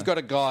 But if you've got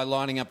a guy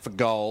lining up for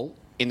goal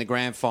in the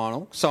grand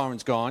final,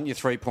 siren's gone, you're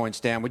 3 points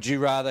down. Would you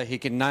rather he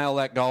can nail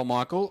that goal,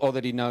 Michael, or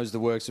that he knows the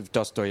works of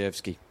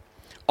Dostoevsky?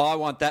 I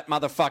want that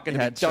motherfucker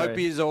to be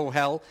dopey as all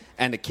hell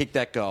and to kick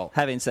that goal.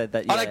 Having said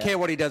that, I don't care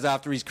what he does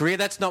after his career.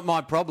 That's not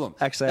my problem.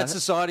 Actually, that's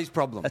society's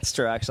problem. That's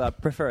true. Actually, I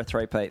prefer a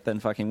three-peat than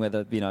fucking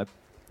whether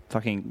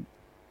fucking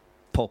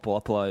Paul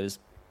Popolo's.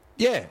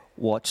 Yeah,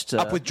 watched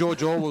up with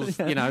George Orwell's,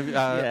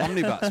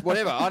 omnibus,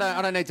 whatever.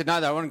 I don't need to know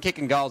that. I want them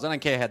kicking goals. I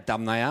don't care how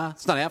dumb they are.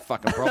 It's not our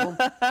fucking problem.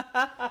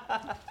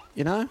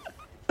 Yeah.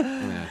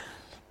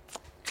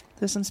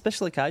 There's some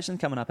special occasions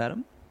coming up,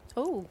 Adam.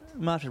 Oh,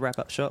 Might have to wrap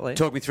up shortly.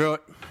 Talk me through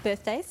it.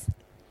 birthdays.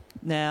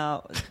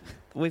 Now,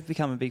 we've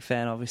become a big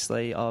fan,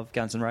 obviously, of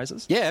Guns N'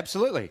 Roses. Yeah,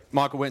 absolutely.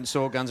 Michael went and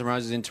saw Guns N'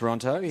 Roses in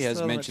Toronto. He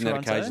has mentioned that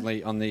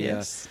occasionally on the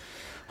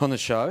on the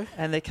show.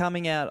 And they're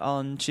coming out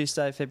on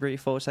Tuesday, February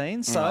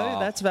 14. So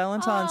that's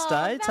Valentine's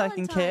Day.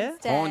 Taking care.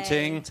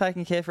 Haunting.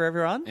 Taking care for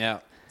everyone. Yeah.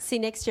 See,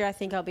 next year I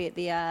think I'll be at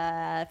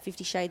the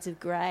 50 Shades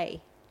of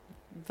Grey,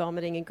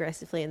 vomiting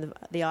aggressively in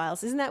the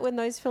aisles. Isn't that when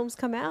those films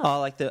come out? Oh,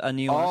 like a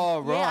new one? Oh,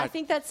 right. Yeah, I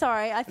think that's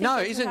sorry. I think No,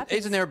 that's what happens.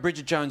 isn't there a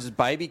Bridget Jones's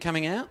Baby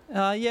coming out?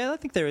 Yeah, I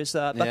think there is.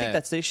 I think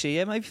that's this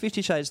year. Maybe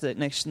 50 Shades that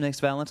next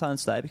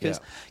Valentine's Day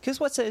because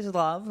what says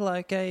love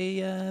like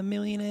a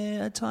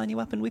millionaire tying you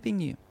up and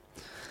whipping you?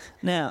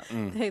 Now,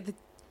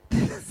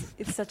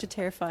 it's such a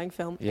terrifying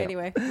film. Yeah.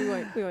 Anyway,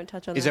 we won't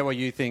touch on that. Is that what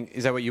you think?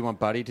 Is that what you want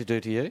Buddy to do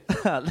to you?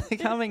 they're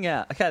coming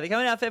out. Okay, they're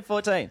coming out Feb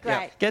 14.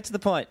 Great. Get to the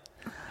point.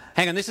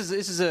 Hang on, this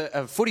is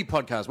a footy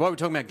podcast. Why are we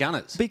talking about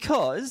Gunners?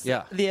 Because the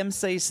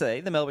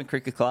MCC, the Melbourne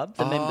Cricket Club,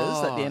 the members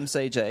at the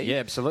MCG, yeah,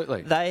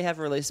 absolutely, they have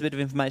released a bit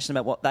of information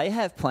about what they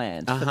have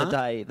planned for the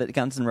day that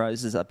Guns N'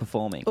 Roses are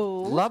performing.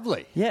 Ooh.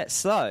 Lovely. Yes,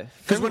 so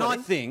because when I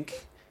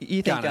think.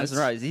 You think Guns N'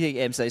 Roses, you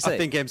think MCC. I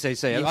think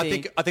MCC.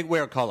 I think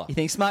wear a collar. You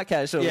think smart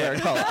casual, wear a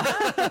collar.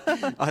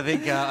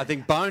 I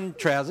think bone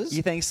trousers.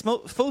 You think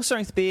full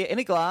strength beer in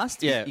a glass.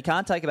 Yeah. You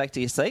can't take it back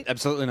to your seat.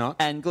 Absolutely not.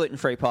 And gluten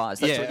free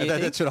pies. That's what you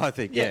think? That's what I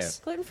think.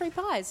 Yes. Gluten-free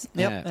pies.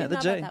 Yep. Yeah. The Didn't know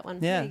G. about that one.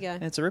 Yeah. There you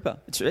go. It's a ripper.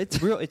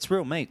 It's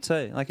real meat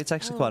too. Like it's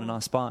actually quite a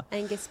nice pie.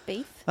 Angus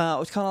beef.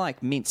 It's kind of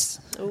like mince.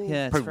 Ooh.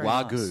 Yeah, it's Probably very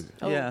Wagyu. nice.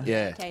 Oh, Yeah.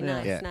 Yeah. Okay,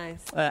 Yeah.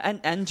 nice.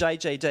 And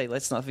JGD.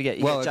 Let's not forget.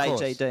 You Well, get of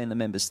course. JGD in the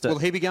members too. Will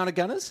he be going to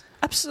Gunners?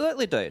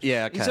 Absolutely, dude.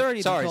 Yeah, okay. He's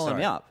already Sorry, been calling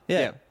me sorry. up. Yeah.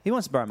 Yeah. He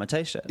wants to borrow my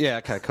t-shirt. Yeah.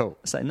 Okay. Cool.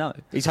 I say no.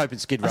 He's hoping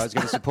Skid Row's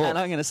going to support. And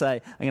I'm going to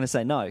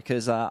say no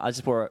because I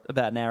just wore it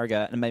about an hour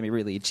ago and it made me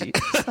really itchy.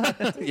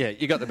 Yeah,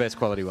 you got the best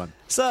quality one.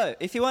 So,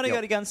 if you want to Yep.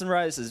 go to Guns N'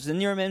 Roses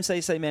and you're an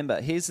MCC member,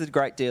 here's the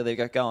great deal they've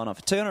got going on.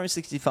 For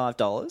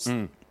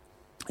 $265,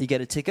 you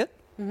get a ticket.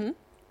 Mm-hmm.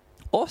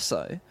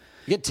 Also,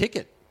 You get a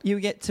ticket. you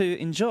get to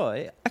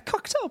enjoy a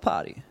cocktail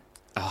party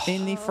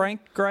in the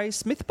Frank Gray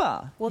Smith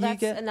Bar. Well, You that's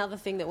get, another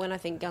thing that when I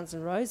think Guns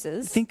N'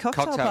 Roses, think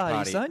cocktail Cocktail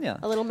parties, party. don't you?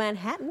 a little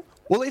Manhattan.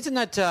 Well, isn't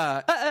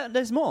that?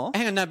 There's more.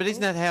 Hang on, no, but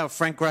isn't that how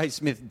Frank Gray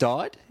Smith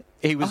died?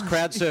 He was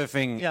crowd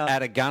surfing Yeah.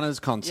 at a Gunners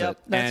concert, Yep,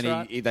 that's and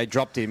right. they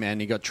dropped him,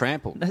 and he got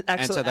trampled,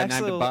 and so they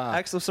named a bar.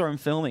 Axel saw him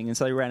filming, and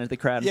so he ran into the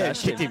crowd and Yeah,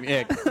 bashed kicked him. him.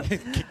 Yeah, kicked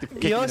him in You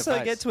the also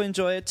face. get to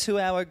enjoy a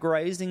 2-hour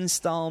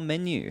grazing-style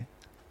menu,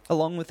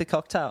 along with the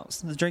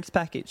cocktails, the drinks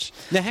package.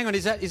 Now, hang on,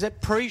 is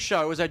that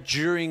pre-show? Or is that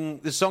during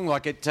the song?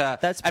 Like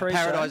That's at pre-show.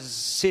 Paradise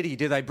City,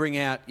 do they bring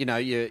out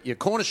your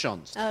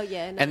cornichons? Oh,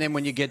 yeah, And then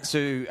when you get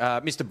to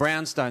Mr.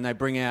 Brownstone, they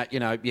bring out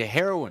your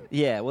heroin.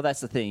 Yeah, well, that's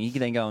the thing. You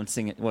can then go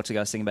and watch the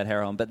guys sing about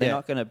heroin, but they're Yeah.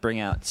 not going to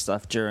bring out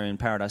stuff during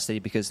Paradise City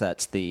because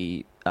that's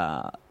the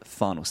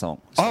final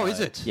song. Oh, is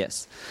it?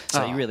 Yes.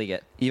 So Oh. you really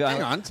get.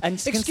 Hang on. And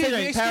Excuse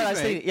considering me, Paradise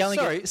excuse me. City, you only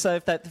Sorry. get, so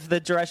if that for the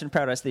duration of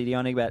Paradise City, you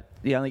only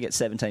get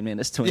 17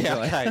 minutes to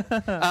enjoy. Yeah,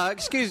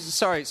 okay.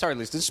 Sorry,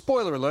 listeners.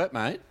 Spoiler alert,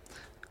 mate.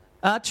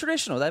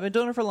 Traditional. They've been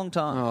doing it for a long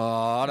time.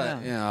 Oh, I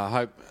don't. I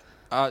hope.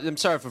 I'm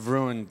sorry if I've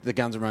ruined the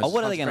Guns N' Roses.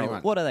 What are they concert for going to?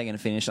 anyone. What are they going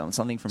to finish on?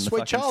 Something from Sweet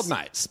the fucking Child,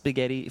 mate.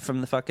 spaghetti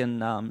from the fucking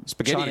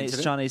Spaghetti Chinese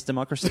incident?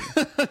 democracy.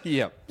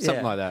 Yeah,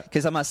 something like that.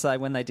 Because I must say,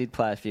 when they did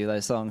play a few of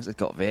those songs, it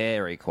got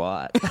very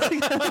quiet.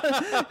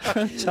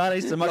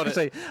 Chinese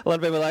democracy. A lot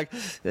of people were like,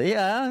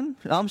 "Yeah,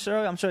 I'm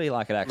sure you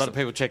like it." A Actually, lot of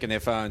people checking their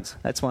phones.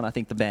 that's one I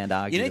think the band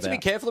argued You need to be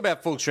about. careful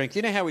about full strength.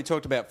 You know how we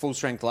talked about full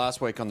strength last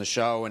week on the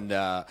show, and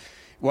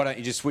why don't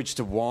you just switch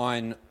to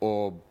wine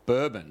or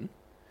bourbon?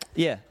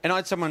 Yeah. And I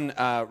had someone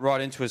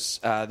write into us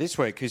this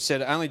week who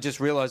said, I only just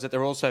realised that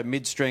they're also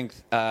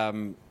mid-strength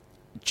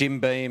Jim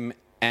Beam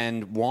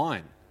and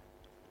wine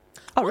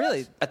Oh,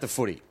 really? at the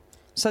footy.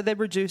 So they've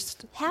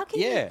reduced. How can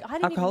Yeah. you? I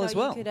didn't Alcohol even know as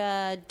well. you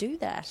could do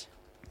that.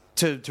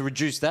 To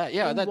reduce that.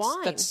 Yeah, In that's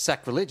wine.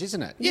 sacrilege,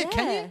 isn't it? Yeah,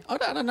 can Yeah. you? I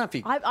don't know if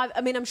you...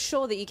 I mean, I'm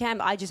sure that you can,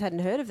 but I just hadn't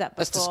heard of that before.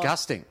 That's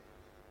disgusting.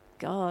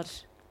 God.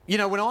 You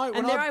know, when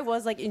I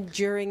was like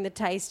enduring the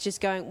taste,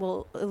 just going,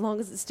 well, as long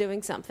as it's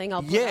doing something,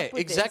 I'll put up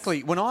with exactly.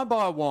 this. When I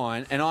buy a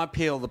wine and I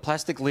peel the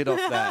plastic lid off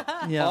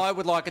that, Yeah. I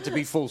would like it to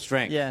be full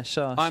strength. Yeah,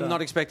 sure. I'm sure.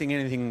 not expecting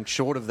anything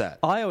short of that.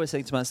 I always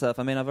think to myself,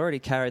 I mean, I've already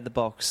carried the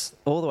box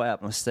all the way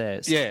up my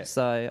stairs. Yeah.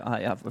 So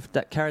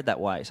I've carried that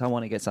weight. I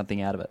want to get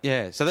something out of it.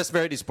 Yeah, so that's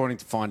very disappointing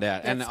to find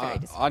out. And That's very I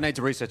disappointing. need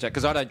to research that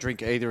because I don't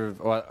drink either of...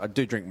 Well, I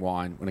do drink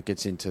wine when it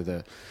gets into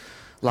the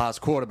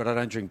last quarter, but I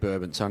don't drink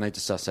bourbon, so I need to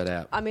suss that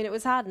out. I mean, it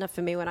was hard enough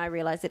for me when I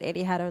realised that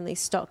Etihad only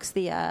stocks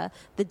the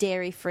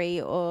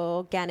dairy-free,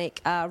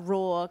 organic,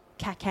 raw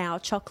cacao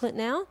chocolate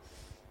now.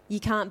 You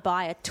can't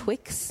buy a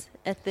Twix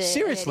at the...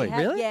 Seriously? Etihad.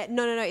 Really? Yeah,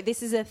 no.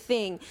 This is a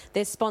thing.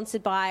 They're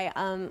sponsored by...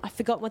 I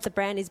forgot what the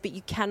brand is, but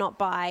you cannot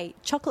buy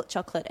chocolate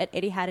at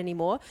Etihad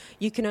anymore.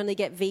 You can only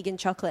get vegan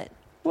chocolate.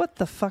 What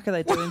the fuck are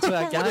they doing to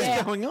our game? What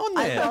is going on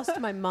I there? lost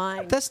my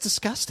mind. That's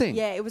disgusting.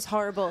 Yeah, it was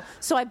horrible.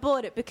 So I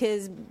bought it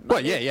because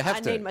you have I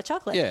to. need my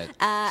chocolate. Yeah, it's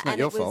not and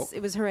your it was, fault.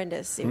 It was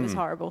horrendous. It was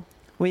horrible.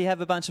 We have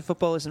a bunch of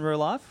footballers in real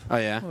life. Oh,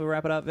 yeah? We'll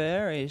wrap it up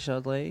very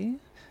shortly.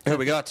 Who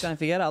we got? Don't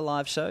forget our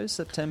live shows,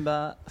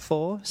 September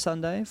 4,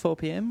 Sunday, 4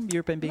 p.m,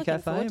 European Beer Looking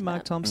Cafe, forward to Mark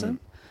that. Thompson,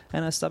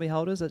 and our stubby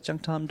holders at Yes.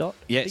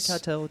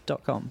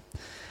 junktime.bigcartel.com.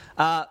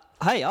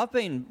 Hey, I've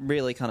been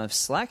really kind of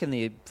slacking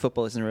the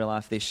footballers in real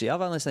life this year.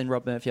 I've only seen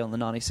Rob Murphy on the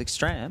 96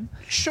 tram.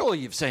 Surely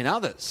you've seen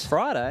others.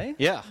 Friday,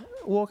 Yeah.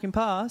 walking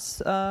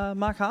past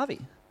Mark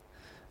Harvey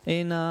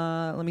in,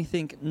 let me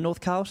think, North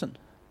Carlton.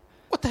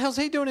 What the hell's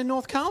he doing in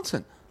North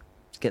Carlton?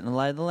 Getting the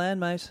lay of the land,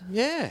 mate.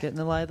 Yeah. Getting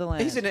the lay of the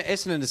land. He's an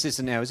Essendon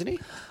assistant now, isn't he?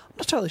 I'm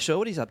not totally sure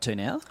what he's up to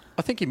now.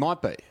 I think he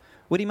might be.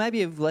 Would he maybe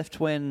have left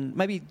when...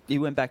 Maybe he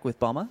went back with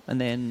Bomber and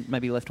then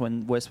maybe left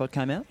when Westwood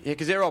came out? Yeah,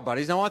 because they're old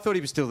buddies. No, I thought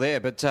he was still there,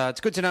 but it's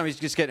good to know he's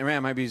just getting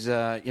around. Maybe he's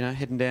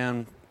heading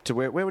down to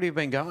where would he have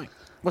been going?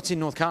 What's in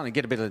North Carlton?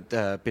 Get a bit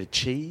of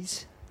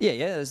cheese. Yeah.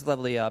 There's a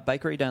lovely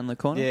bakery down the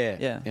corner.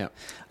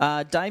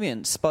 Yeah.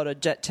 Damien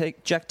spotted Jack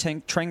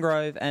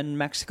Trengrove and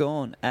Max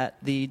Gawn at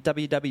the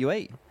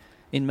WWE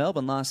in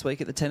Melbourne last week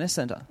at the Tennis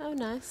Centre. Oh,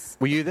 nice.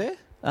 Were you there?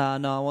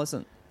 No, I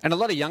wasn't. And a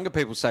lot of younger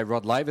people say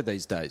Rod Laver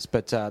these days,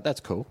 but that's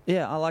cool.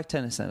 Yeah, I like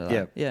Tennis Centre, though.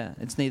 Yeah. Yeah,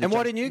 it's near the And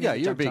why didn't you go?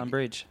 You're a Jumptown big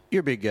Bridge.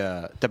 You're a big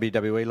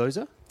WWE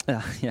loser.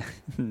 Yeah,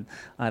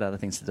 I had other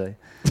things to do.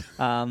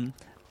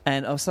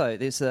 And also,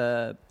 there's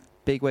a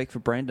big week for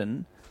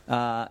Brendan.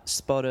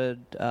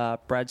 Spotted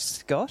Brad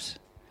Scott.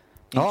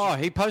 Oh,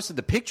 he posted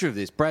the picture of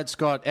this. Brad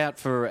Scott out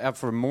for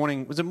a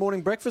morning. Was it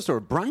morning breakfast or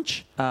a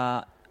brunch?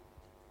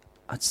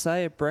 I'd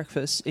say a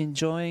breakfast,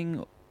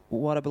 enjoying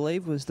what I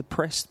believe was the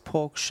pressed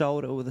pork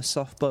shoulder with a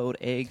soft-boiled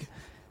egg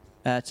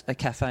at a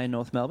cafe in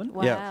North Melbourne.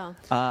 Wow.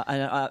 Yeah.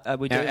 And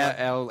we do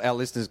Our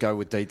listeners go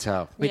with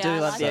detail. we Yeah, do I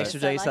love like the it. extra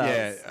I like detail.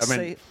 it. Yeah, I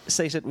mean-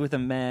 Seated with a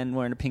man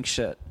wearing a pink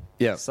shirt.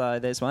 Yeah. So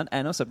there's one.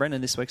 And also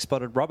Brendan this week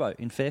spotted Robbo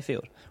in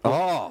Fairfield.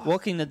 Oh.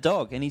 Walking the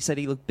dog, and he said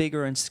he looked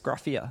bigger and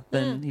scruffier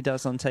than he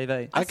does on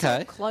TV. I saw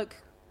Okay. Cloak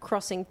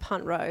crossing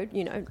Punt Road,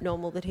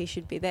 normal that he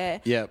should be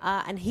there. Yep.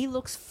 And he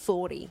looks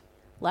 40.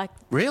 Like,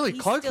 Really?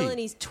 he's Cloaky? still in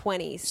his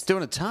 20s. He's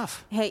doing it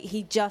tough.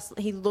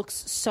 He looks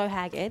so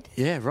haggard.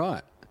 Yeah,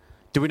 right.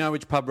 Do we know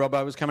which pub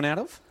Robbo was coming out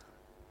of?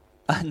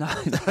 No.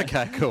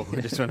 Okay, cool.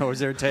 I just went, or is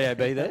there a TAB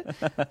there?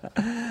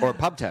 Or a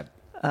pub tab?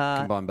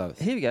 Combine both.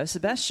 Here we go.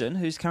 Sebastian,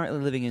 who's currently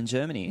living in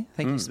Germany.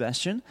 Thank you,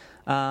 Sebastian.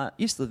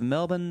 Used to live in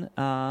Melbourne.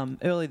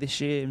 Early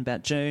this year, in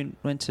about June,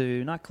 went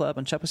to a nightclub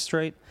on Chapel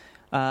Street.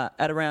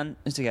 At around,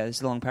 this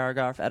is a long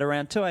paragraph, at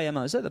around 2 a.m.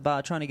 I was at the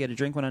bar trying to get a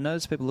drink when I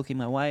noticed people looking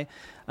my way.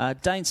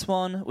 Dane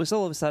Swan was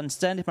all of a sudden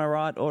standing to my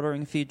right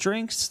ordering a few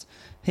drinks.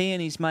 He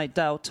and his mate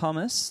Dale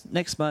Thomas.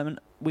 Next moment,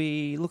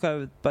 we look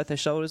over both their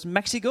shoulders.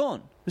 Maxi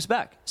Gawn was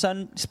back.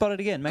 So spotted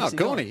again. Maxi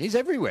Gawn. Gawny, he's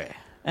everywhere.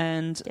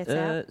 And Gets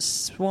out.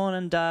 Swan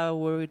and Dale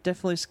were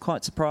definitely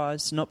quite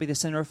surprised to not be the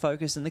centre of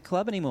focus in the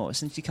club anymore,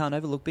 since you can't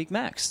overlook Big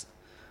Max.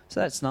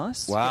 So that's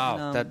nice.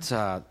 Wow, And,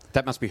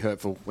 that must be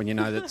hurtful when you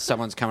know that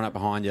someone's coming up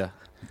behind you.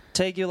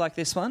 Teague, you like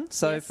this one?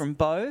 So Yes. from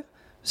Bo,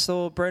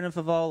 saw Brendan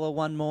Favola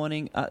one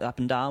morning up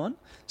in Darwin.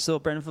 Saw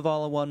Brendan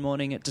Favola one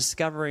morning at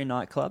Discovery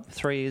nightclub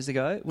 3 years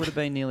ago. It would have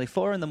been nearly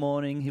 4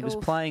 a.m. He was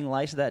Oof. playing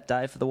later that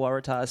day for the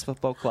Waratahs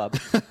Football Club.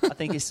 I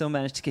think he still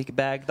managed to kick a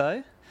bag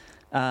though.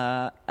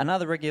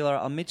 Another regular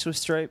on Mitchell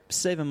Street,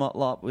 Stephen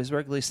Motlop, was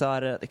regularly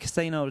sighted at the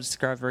Casino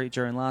Discovery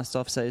during last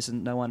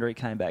off-season. No wonder he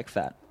came back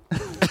fat.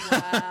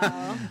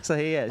 Wow. So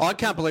he is. I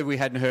can't believe we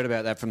hadn't heard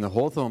about that from the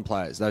Hawthorn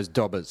players, those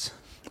dobbers.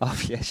 Oh,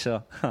 yeah,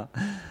 sure.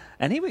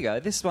 And here we go.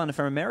 This one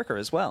from America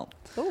as well.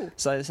 Ooh.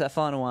 So this is our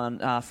final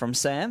one from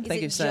Sam. Is Thank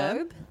it you,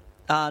 Sam.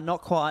 Job?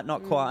 Not quite.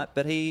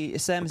 But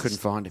Sam couldn't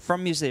find him.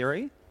 from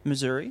Missouri,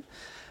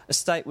 a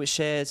state which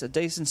shares a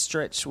decent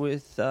stretch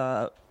with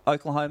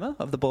Oklahoma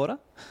of the border.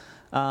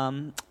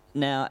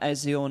 Now,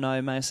 as you all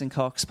know, Mason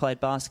Cox played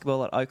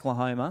basketball at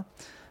Oklahoma.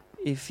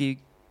 If you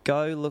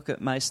go look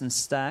at Mason's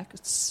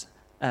stats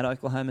at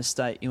Oklahoma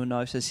State, you'll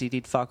notice he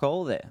did fuck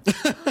all there.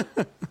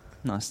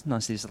 Nice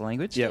use of the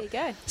language. Yep.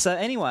 There you go. So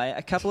anyway,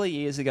 a couple of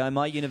years ago,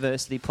 my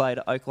university played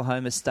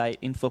Oklahoma State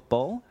in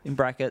football, in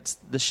brackets,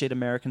 the shit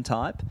American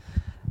type.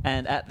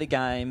 And at the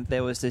game,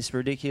 there was this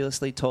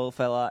ridiculously tall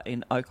fella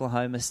in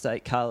Oklahoma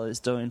State colours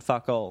doing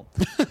fuck all.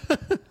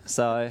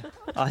 So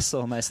I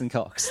saw Mason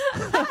Cox.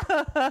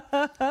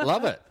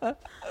 Love it.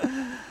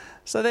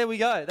 So there we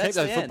go. That's Keep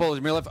those the end. footballers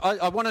in real life.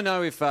 I want to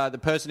know if the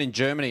person in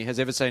Germany has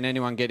ever seen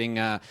anyone getting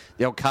the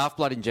old calf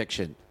blood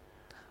injection.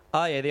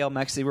 Oh, yeah, the old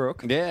Maxi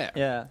Rook. Yeah.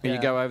 Yeah. When you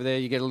go over there,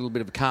 you get a little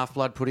bit of calf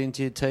blood put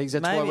into your teeth.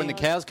 That's why Maybe. when the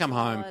cows come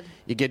home,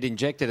 you get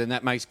injected, and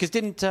that makes... Because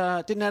didn't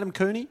Adam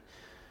Cooney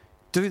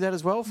do that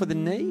as well for the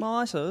knee?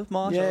 Might have,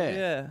 Yeah.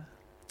 yeah.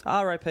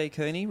 R.I.P.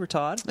 Cooney,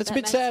 retired. That's a That bit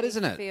makes sad, me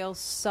isn't it? Feel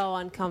so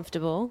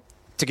uncomfortable.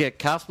 To get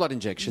calf blood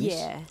injections?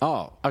 Yeah.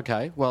 Oh,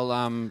 okay.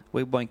 Well,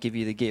 We won't give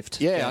you the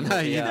gift. Yeah, I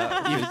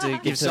know,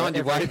 you've signed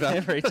your waiver.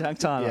 Every junk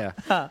timer.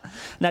 Yeah.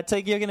 Now,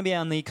 Teague, you're going to be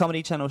on the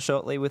Comedy Channel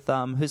shortly with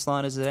Whose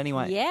Line Is It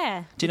Anyway?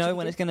 Yeah. Do you know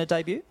when it's going to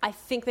debut? I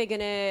think they're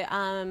going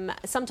to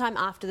sometime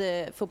after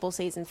the football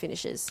season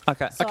finishes.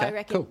 Okay. So Okay, I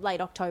reckon cool.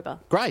 late October.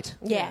 great.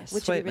 Yeah,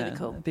 which Sweet, would be really man.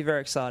 cool. It'd be very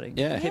exciting.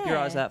 Yeah. Keep your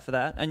Yeah. eyes out for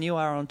that. And you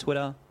are on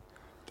Twitter.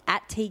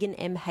 At Tegan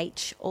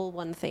MH, all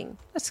one thing.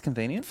 That's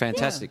convenient.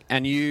 Fantastic.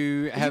 And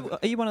you have...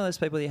 Are you one of those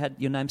people that had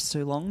your name's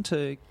too long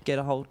to get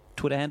a whole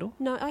Twitter handle?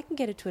 No, I can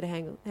get a Twitter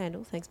handle.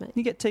 Thanks, mate.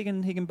 You get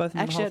Tegan Higgin both in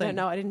the Actually, whole I thing. don't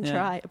know. I didn't Yeah.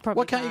 try. I probably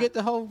What can't you get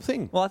the whole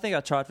thing? Well, I think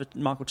I tried for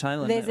Michael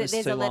Chamberlain. There's it was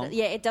a too letter. long.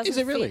 Yeah, it doesn't Is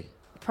it really?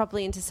 fit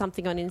properly into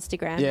something on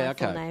Instagram. Yeah, my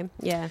full okay. name.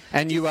 Yeah.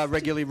 And you are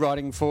regularly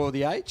writing for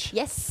The H?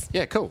 Yes.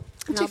 Yeah, cool.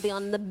 And I'll be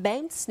on the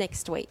bounce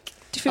next week.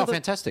 Do you feel Oh, the,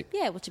 fantastic.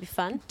 Yeah, which would be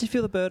fun. Do you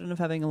feel the burden of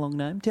having a long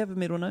name? Do you have a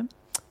middle name?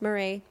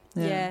 Marie.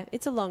 Yeah. Yeah,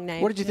 it's a long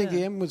name. What did you think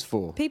the M was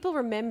for? People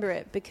remember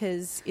it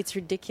because it's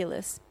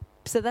ridiculous.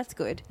 So that's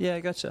good. Yeah,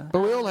 gotcha. But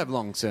we all have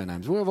long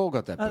surnames. We've all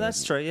got that. Oh,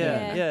 that's burden. true.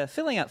 Yeah, Yeah. yeah.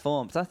 Filling out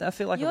forms. I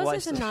feel like a Yours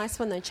waste. is a nice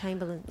one though,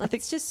 Chamberlain. Like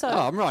think- it's just so.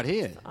 Oh, I'm right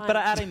here. But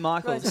I add in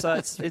Michael, Rose- so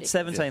it's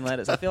 17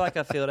 letters. I feel like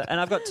I filled it, and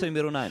I've got two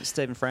middle names,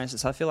 Stephen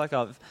Francis. I feel like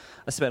I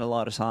spent a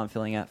lot of time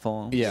filling out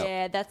forms. Yeah.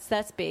 Yeah,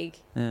 that's big.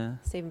 Yeah.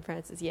 Stephen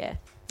Francis. Yeah,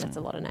 that's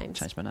a lot of names.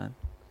 Change my name.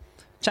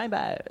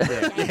 Chamber.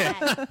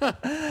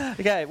 Yeah.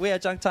 Okay, we are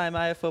Junk Time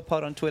AFL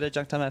Pod on Twitter,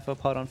 Junk Time AFL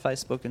Pod on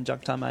Facebook, and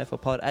Junk Time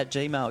AFL Pod at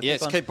Gmail.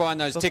 Yes, on- keep buying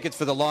those tickets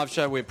for the live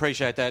show. We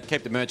appreciate that.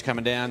 Keep the merch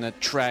coming down the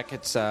track.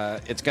 It's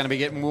going to be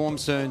getting warm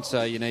soon,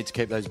 so you need to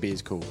keep those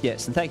beers cool.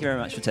 Yes, and thank you very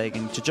much for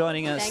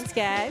joining us. Thanks,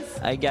 guys.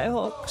 Hey, go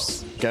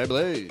Hawks. Go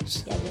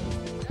Blues.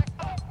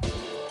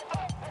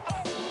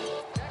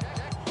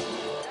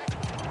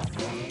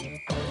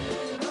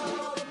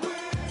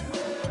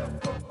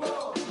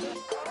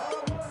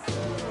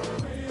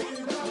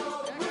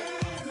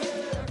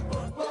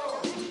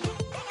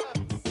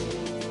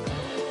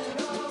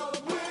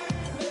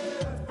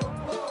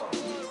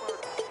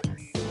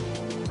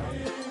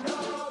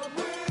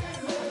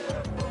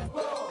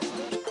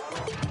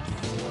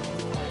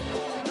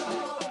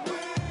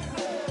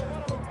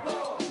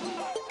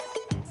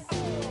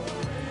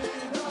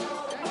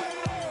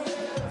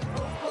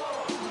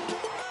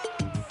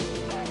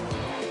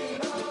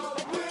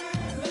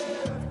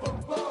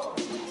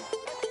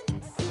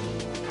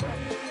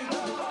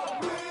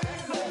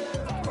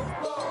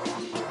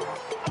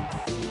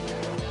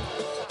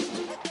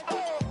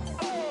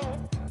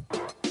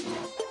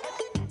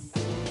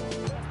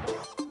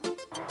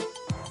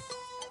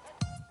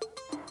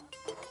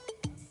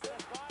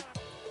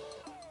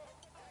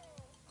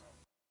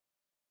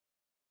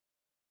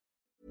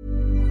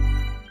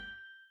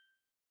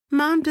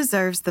 Mom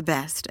deserves the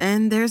best,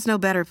 and there's no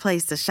better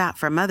place to shop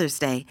for Mother's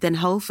Day than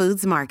Whole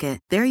Foods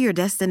Market. They're your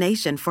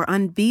destination for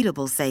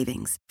unbeatable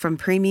savings, from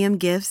premium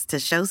gifts to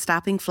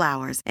show-stopping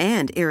flowers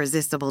and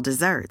irresistible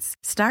desserts.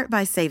 Start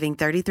by saving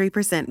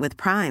 33% with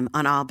Prime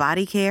on all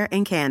body care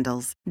and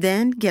candles.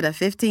 Then get a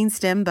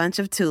 15-stem bunch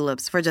of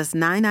tulips for just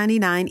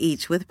 $9.99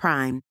 each with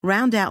Prime.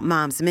 Round out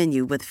Mom's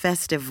menu with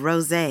festive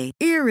rosé,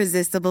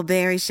 irresistible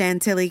berry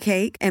chantilly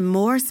cake, and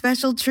more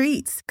special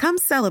treats. Come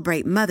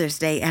celebrate Mother's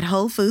Day at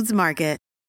Whole Foods Market.